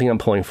 It's not something I'm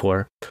pulling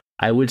for.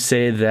 I would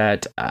say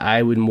that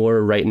I would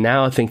more right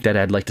now think that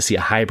I'd like to see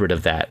a hybrid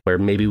of that, where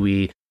maybe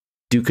we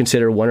do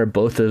consider one or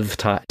both of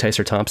Tice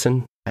or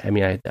Thompson. I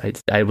mean,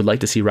 I would like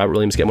to see Robert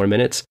Williams get more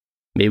minutes.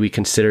 Maybe we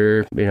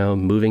consider,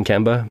 moving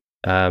Kemba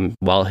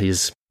while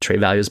his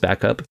trade value is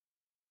back up.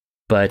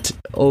 But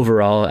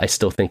overall, I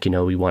still think,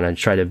 we want to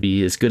try to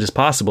be as good as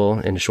possible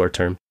in the short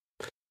term.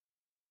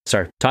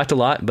 Sorry, talked a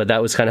lot, but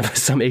that was kind of a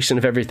summation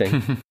of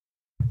everything.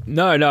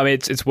 No, I mean,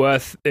 it's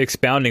worth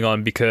expounding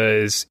on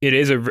because it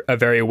is a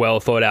very well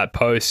thought out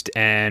post.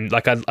 And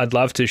I'd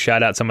love to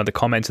shout out some of the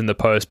comments in the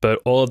post, but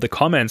all of the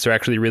comments are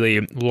actually really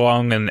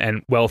long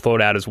and well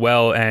thought out as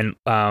well. And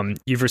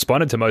you've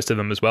responded to most of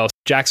them as well.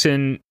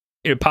 Jackson,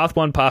 path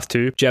 1, path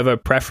 2, do you have a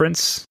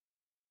preference?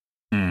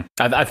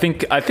 I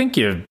think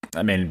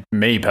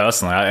me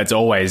personally, it's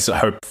always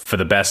hope for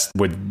the best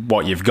with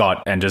what you've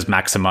got and just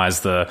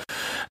maximize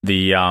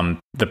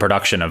the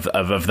production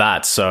of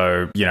that.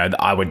 So,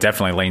 I would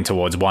definitely lean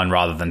towards 1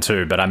 rather than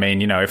 2. But I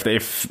mean,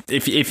 if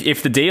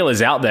the deal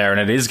is out there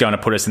and it is going to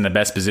put us in the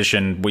best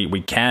position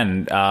we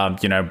can,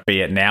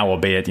 be it now or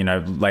be it,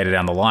 later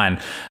down the line,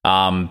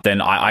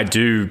 then I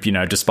do,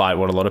 despite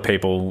what a lot of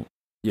people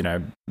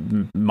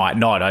might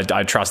not.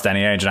 I trust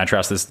Danny Ainge and I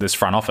trust this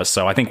front office.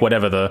 So I think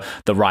whatever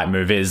the right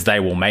move is, they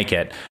will make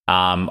it.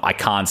 I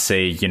can't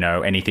see,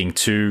 anything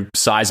too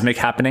seismic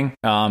happening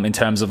in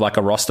terms of like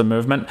a roster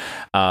movement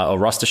or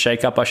roster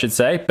shakeup, I should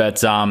say.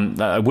 But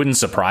it wouldn't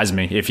surprise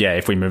me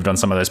if we moved on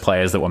some of those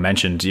players that were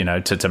mentioned, to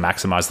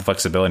maximize the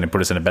flexibility and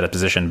put us in a better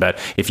position. But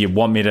if you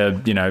want me to,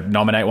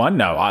 nominate one,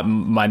 no,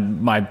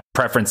 my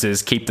preference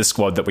is keep the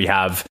squad that we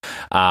have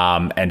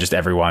and just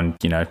everyone,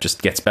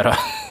 just gets better,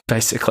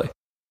 basically.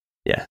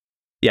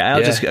 Yeah,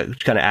 I'll just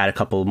kind of add a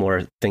couple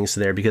more things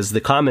there because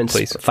the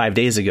comments 5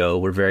 days ago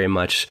were very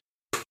much,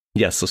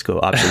 yes, let's go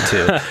option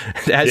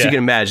 2. As you can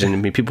imagine, I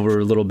mean, people were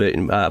a little bit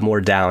more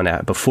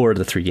down before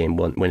the 3-game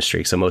win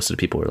streak. So most of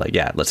the people were like,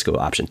 yeah, let's go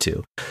option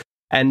 2.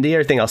 And the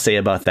other thing I'll say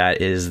about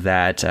that is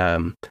that,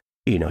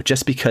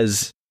 just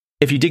because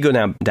if you did go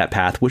down that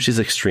path, which is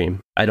extreme,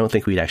 I don't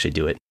think we'd actually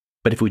do it.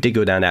 But if we did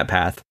go down that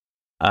path,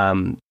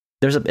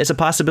 it's a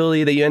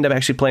possibility that you end up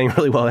actually playing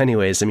really well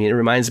anyways. I mean, it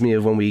reminds me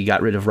of when we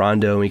got rid of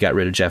Rondo and we got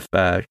rid of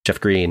Jeff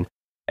Green,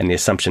 and the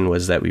assumption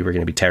was that we were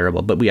going to be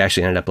terrible, but we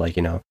actually ended up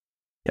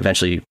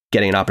eventually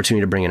getting an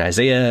opportunity to bring in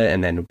Isaiah,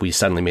 and then we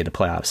suddenly made the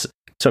playoffs.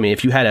 So, I mean,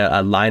 if you had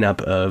a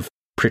lineup of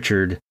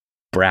Pritchard,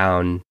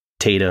 Brown,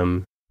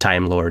 Tatum,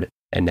 Time Lord,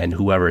 and then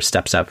whoever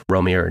steps up,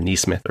 Romeo or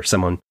Nesmith or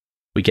someone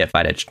we get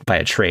by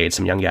a trade,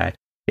 some young guy,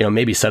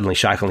 maybe suddenly,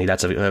 shockingly,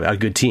 that's a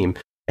good team.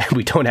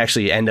 We don't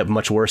actually end up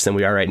much worse than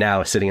we are right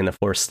now, sitting in the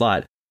 4th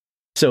slot.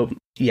 So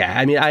yeah,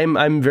 I mean,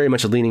 I'm very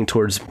much leaning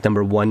towards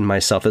number one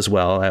myself as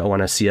well. I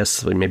want to see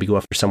us maybe go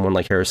after someone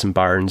like Harrison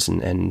Barnes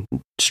and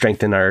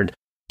strengthen our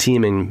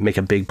team and make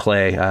a big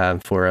play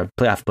for a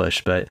playoff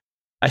push. But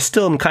I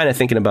still am kind of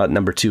thinking about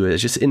number two.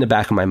 It's just in the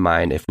back of my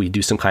mind if we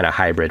do some kind of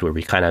hybrid where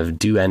we kind of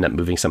do end up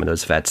moving some of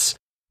those vets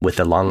with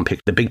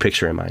the big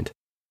picture in mind.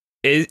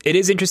 It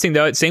is interesting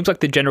though. It seems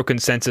like the general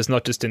consensus,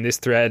 not just in this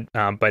thread,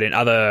 but in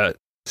other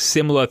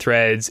similar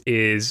threads,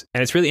 is,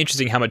 and it's really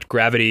interesting how much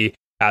gravity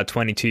our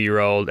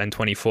 22-year-old and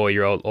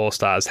 24-year-old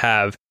All-Stars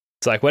have.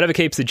 It's like whatever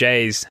keeps the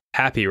Jays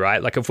happy,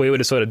 right? Like if we were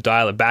to sort of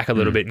dial it back a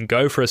little bit and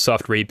go for a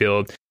soft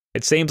rebuild,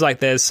 it seems like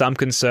there's some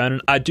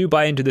concern. I do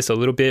buy into this a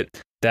little bit,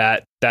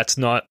 that that's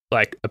not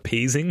like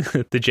appeasing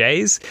the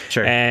Jays,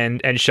 Sure.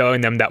 and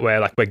showing them that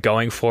we're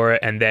going for it,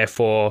 and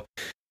therefore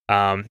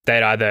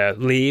they'd either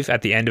leave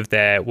at the end of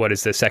their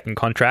second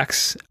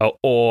contracts,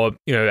 or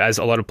as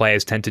a lot of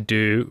players tend to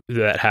do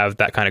that have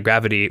that kind of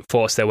gravity,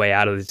 force their way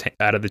out of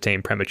the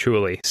team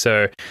prematurely.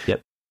 So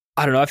yep.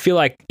 I don't know. I feel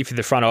like if you're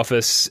the front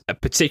office,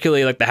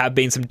 particularly like there have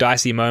been some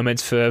dicey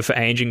moments for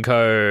Ainge and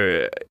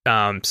Co.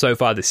 So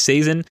far this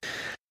season.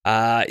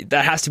 That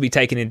has to be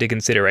taken into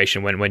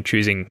consideration when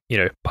choosing,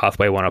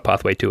 pathway 1 or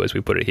pathway 2, as we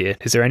put it here.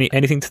 Is there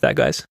anything to that,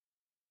 guys?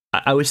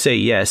 I would say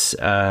yes,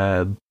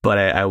 but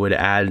I would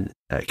add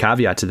a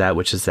caveat to that,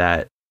 which is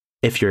that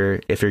if you're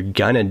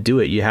gonna do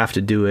it, you have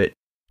to do it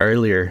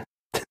earlier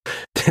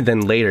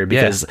than later.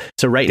 Because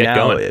so right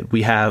now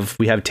we have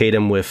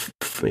Tatum with,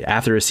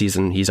 after a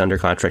season, he's under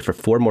contract for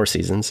 4 more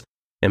seasons,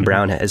 and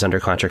Brown is under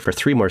contract for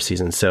 3 more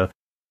seasons. So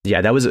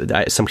yeah, that was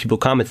some people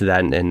commented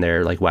that, and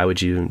they're like, why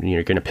would you're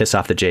going to piss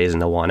off the Jays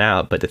and they'll want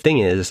out. But the thing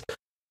is,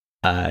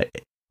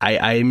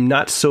 I'm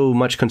not so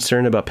much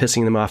concerned about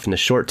pissing them off in the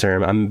short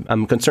term.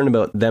 I'm concerned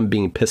about them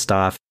being pissed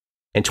off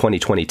in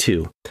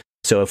 2022.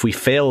 So if we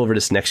fail over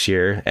this next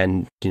year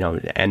and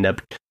end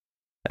up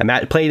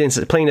playing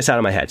this out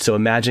of my head, so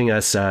imagining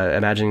us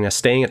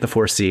staying at the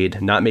 4th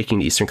seed, not making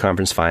the Eastern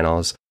Conference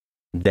Finals,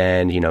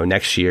 then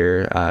next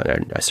year,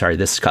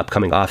 this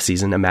upcoming off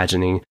season,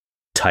 imagining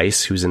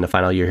Tice, who's in the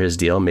final year of his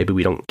deal, maybe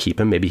we don't keep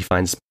him, maybe he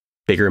finds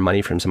bigger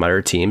money from some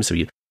other team, so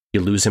you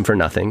lose him for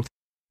nothing.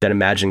 Then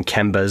imagine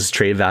Kemba's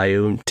trade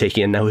value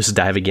taking a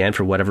nosedive again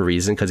for whatever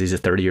reason, because he's a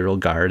 30-year-old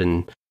guard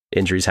and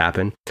injuries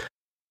happen.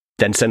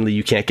 Then suddenly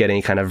you can't get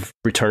any kind of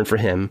return for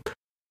him.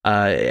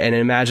 And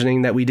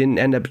imagining that we didn't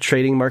end up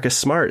trading Marcus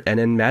Smart. And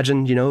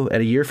imagine,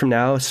 at a year from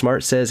now,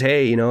 Smart says,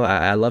 hey,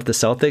 I love the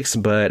Celtics,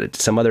 but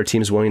some other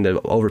team's willing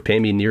to overpay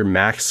me near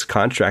max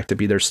contract to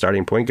be their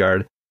starting point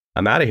guard.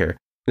 I'm out of here.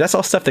 That's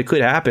all stuff that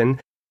could happen.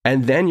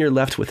 And then you're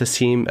left with a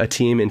team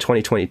in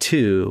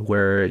 2022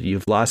 where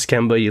you've lost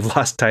Kemba, you've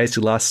lost Tice,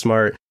 you lost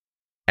Smart,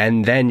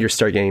 and then you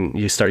start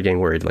getting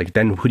worried. Like,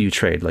 then who do you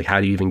trade? Like, how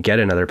do you even get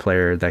another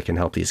player that can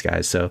help these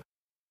guys? So,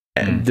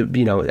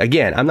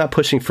 again, I'm not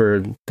pushing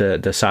for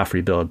the soft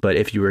rebuild, but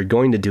if you were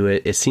going to do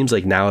it, it seems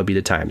like now would be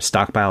the time.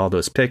 Stockpile all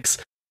those picks.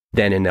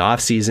 Then in the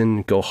off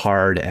season, go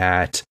hard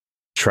at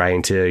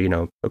trying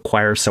to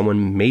acquire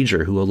someone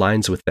major who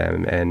aligns with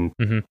them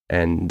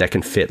and that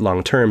can fit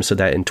long term, so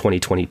that in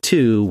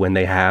 2022, when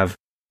they have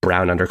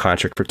Brown under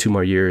contract for 2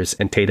 more years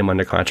and Tatum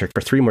under contract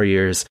for 3 more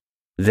years,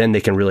 then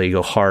they can really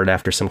go hard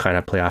after some kind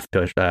of playoff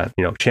push,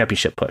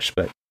 championship push.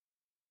 But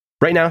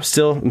right now,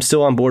 I'm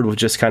still on board with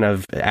just kind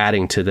of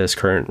adding to this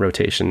current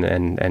rotation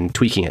and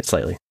tweaking it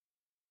slightly.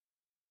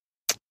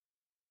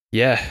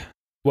 Yeah.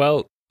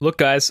 Well, look,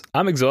 guys,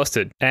 I'm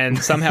exhausted,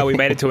 and somehow we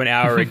made it to an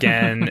hour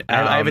again.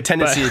 I have a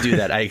tendency to do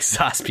that. I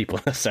exhaust people.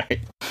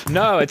 Sorry.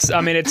 No,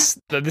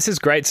 this is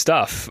great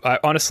stuff.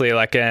 Honestly,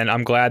 and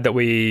I'm glad that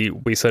we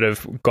sort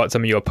of got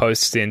some of your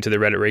posts into the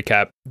Reddit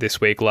recap this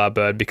week,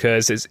 Larbird,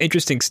 because it's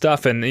interesting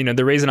stuff. And,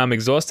 the reason I'm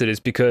exhausted is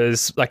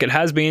because, it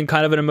has been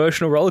kind of an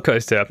emotional roller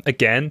coaster.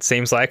 Again,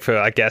 seems like for,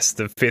 I guess,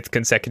 the 5th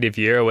consecutive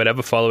year or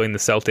whatever following the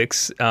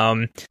Celtics.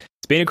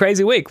 It's been a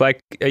crazy week.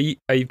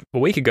 A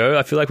week ago,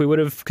 I feel like we would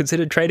have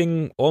considered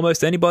trading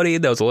almost anybody.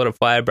 There was a lot of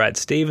fire Brad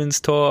Stevens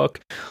talk,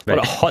 a lot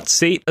of hot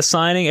seat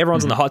assigning.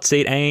 Everyone's on the hot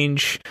seat.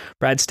 Ainge,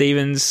 Brad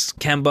Stevens,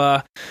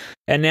 Kemba.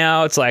 And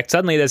now it's like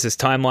suddenly there's this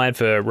timeline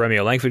for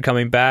Romeo Langford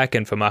coming back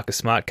and for Marcus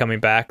Smart coming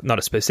back. Not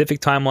a specific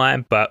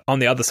timeline, but on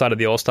the other side of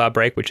the All-Star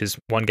break, which is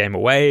 1 game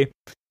away.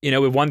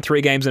 We've won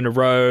 3 games in a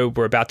row.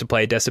 We're about to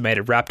play a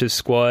decimated Raptors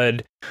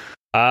squad.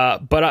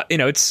 But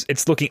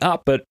it's looking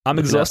up, but I'm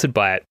exhausted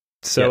by it.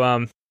 So,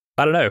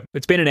 I don't know.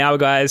 It's been an hour,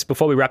 guys.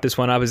 Before we wrap this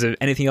one up, is there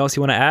anything else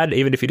you want to add?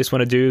 Even if you just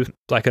want to do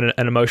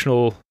an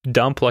emotional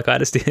dump like I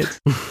just did?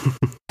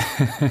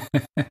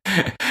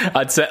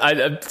 I'd say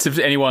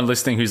to anyone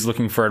listening who's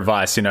looking for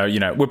advice,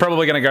 we're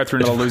probably going to go through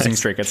another losing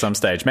streak at some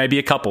stage, maybe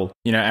a couple,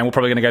 and we're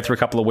probably going to go through a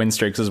couple of win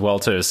streaks as well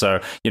too.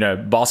 So,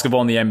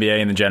 basketball in the NBA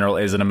in general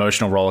is an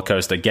emotional roller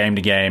coaster, game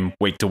to game,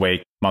 week to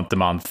week, month to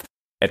month,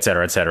 et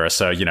cetera, et cetera.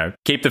 So,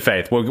 keep the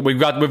faith. We've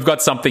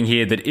got something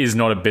here that is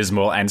not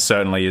abysmal and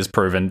certainly is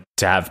proven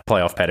to have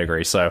playoff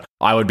pedigree. So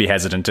I would be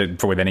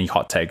hesitant with any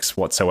hot takes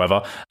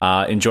whatsoever.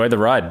 Enjoy the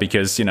ride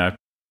because,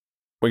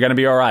 we're going to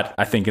be all right,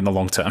 I think, in the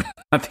long term.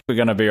 I think we're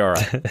going to be all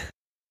right.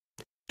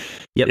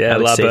 Yep, Yeah, I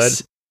would say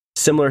Larbird.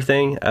 similar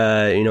thing.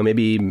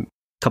 Maybe a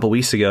couple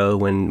weeks ago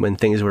when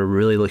things were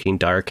really looking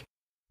dark,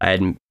 I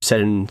had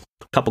said in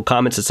a couple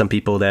comments to some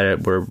people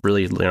that were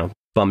really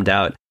bummed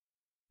out.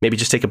 Maybe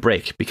just take a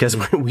break because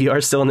we are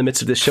still in the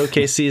midst of this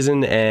showcase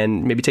season,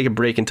 and maybe take a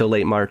break until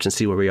late March and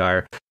see where we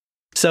are.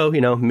 So,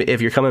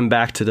 if you're coming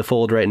back to the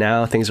fold right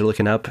now, things are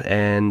looking up,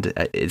 and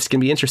it's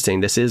going to be interesting.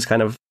 This is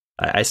kind of,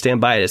 I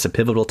stand by it. It's a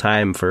pivotal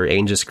time for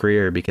Ainge's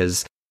career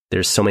because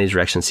there's so many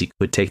directions he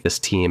could take this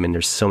team, and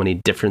there's so many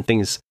different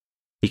things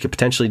he could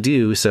potentially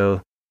do.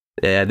 So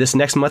this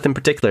next month in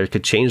particular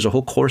could change the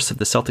whole course of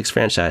the Celtics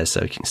franchise.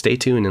 So you can stay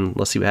tuned and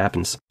let's see what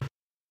happens.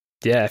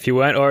 Yeah, if you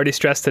weren't already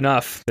stressed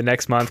enough, the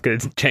next month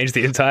could change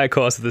the entire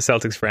course of the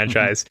Celtics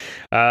franchise.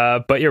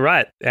 But you're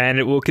right, and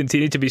it will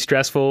continue to be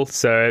stressful.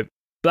 So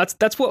those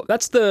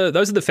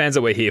are the fans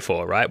that we're here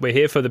for, right? We're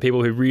here for the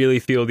people who really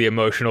feel the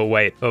emotional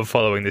weight of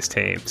following this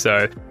team.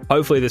 So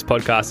hopefully this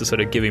podcast is sort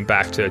of giving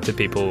back to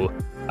people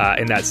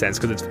in that sense,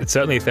 because it's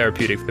certainly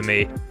therapeutic for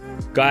me.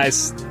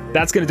 Guys,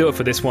 that's going to do it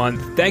for this one.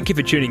 Thank you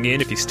for tuning in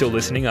if you're still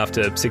listening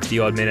after 60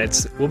 odd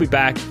minutes. We'll be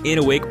back in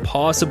a week,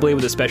 possibly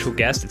with a special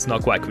guest. It's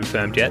not quite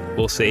confirmed yet.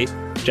 We'll see.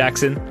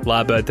 Jackson,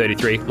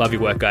 Larbird33, love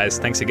your work, guys.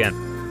 Thanks again.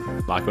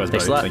 Likewise,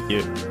 Thanks buddy. a lot.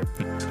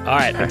 Thank you. All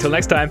right, until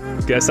next time,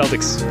 go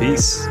Celtics.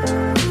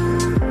 Peace.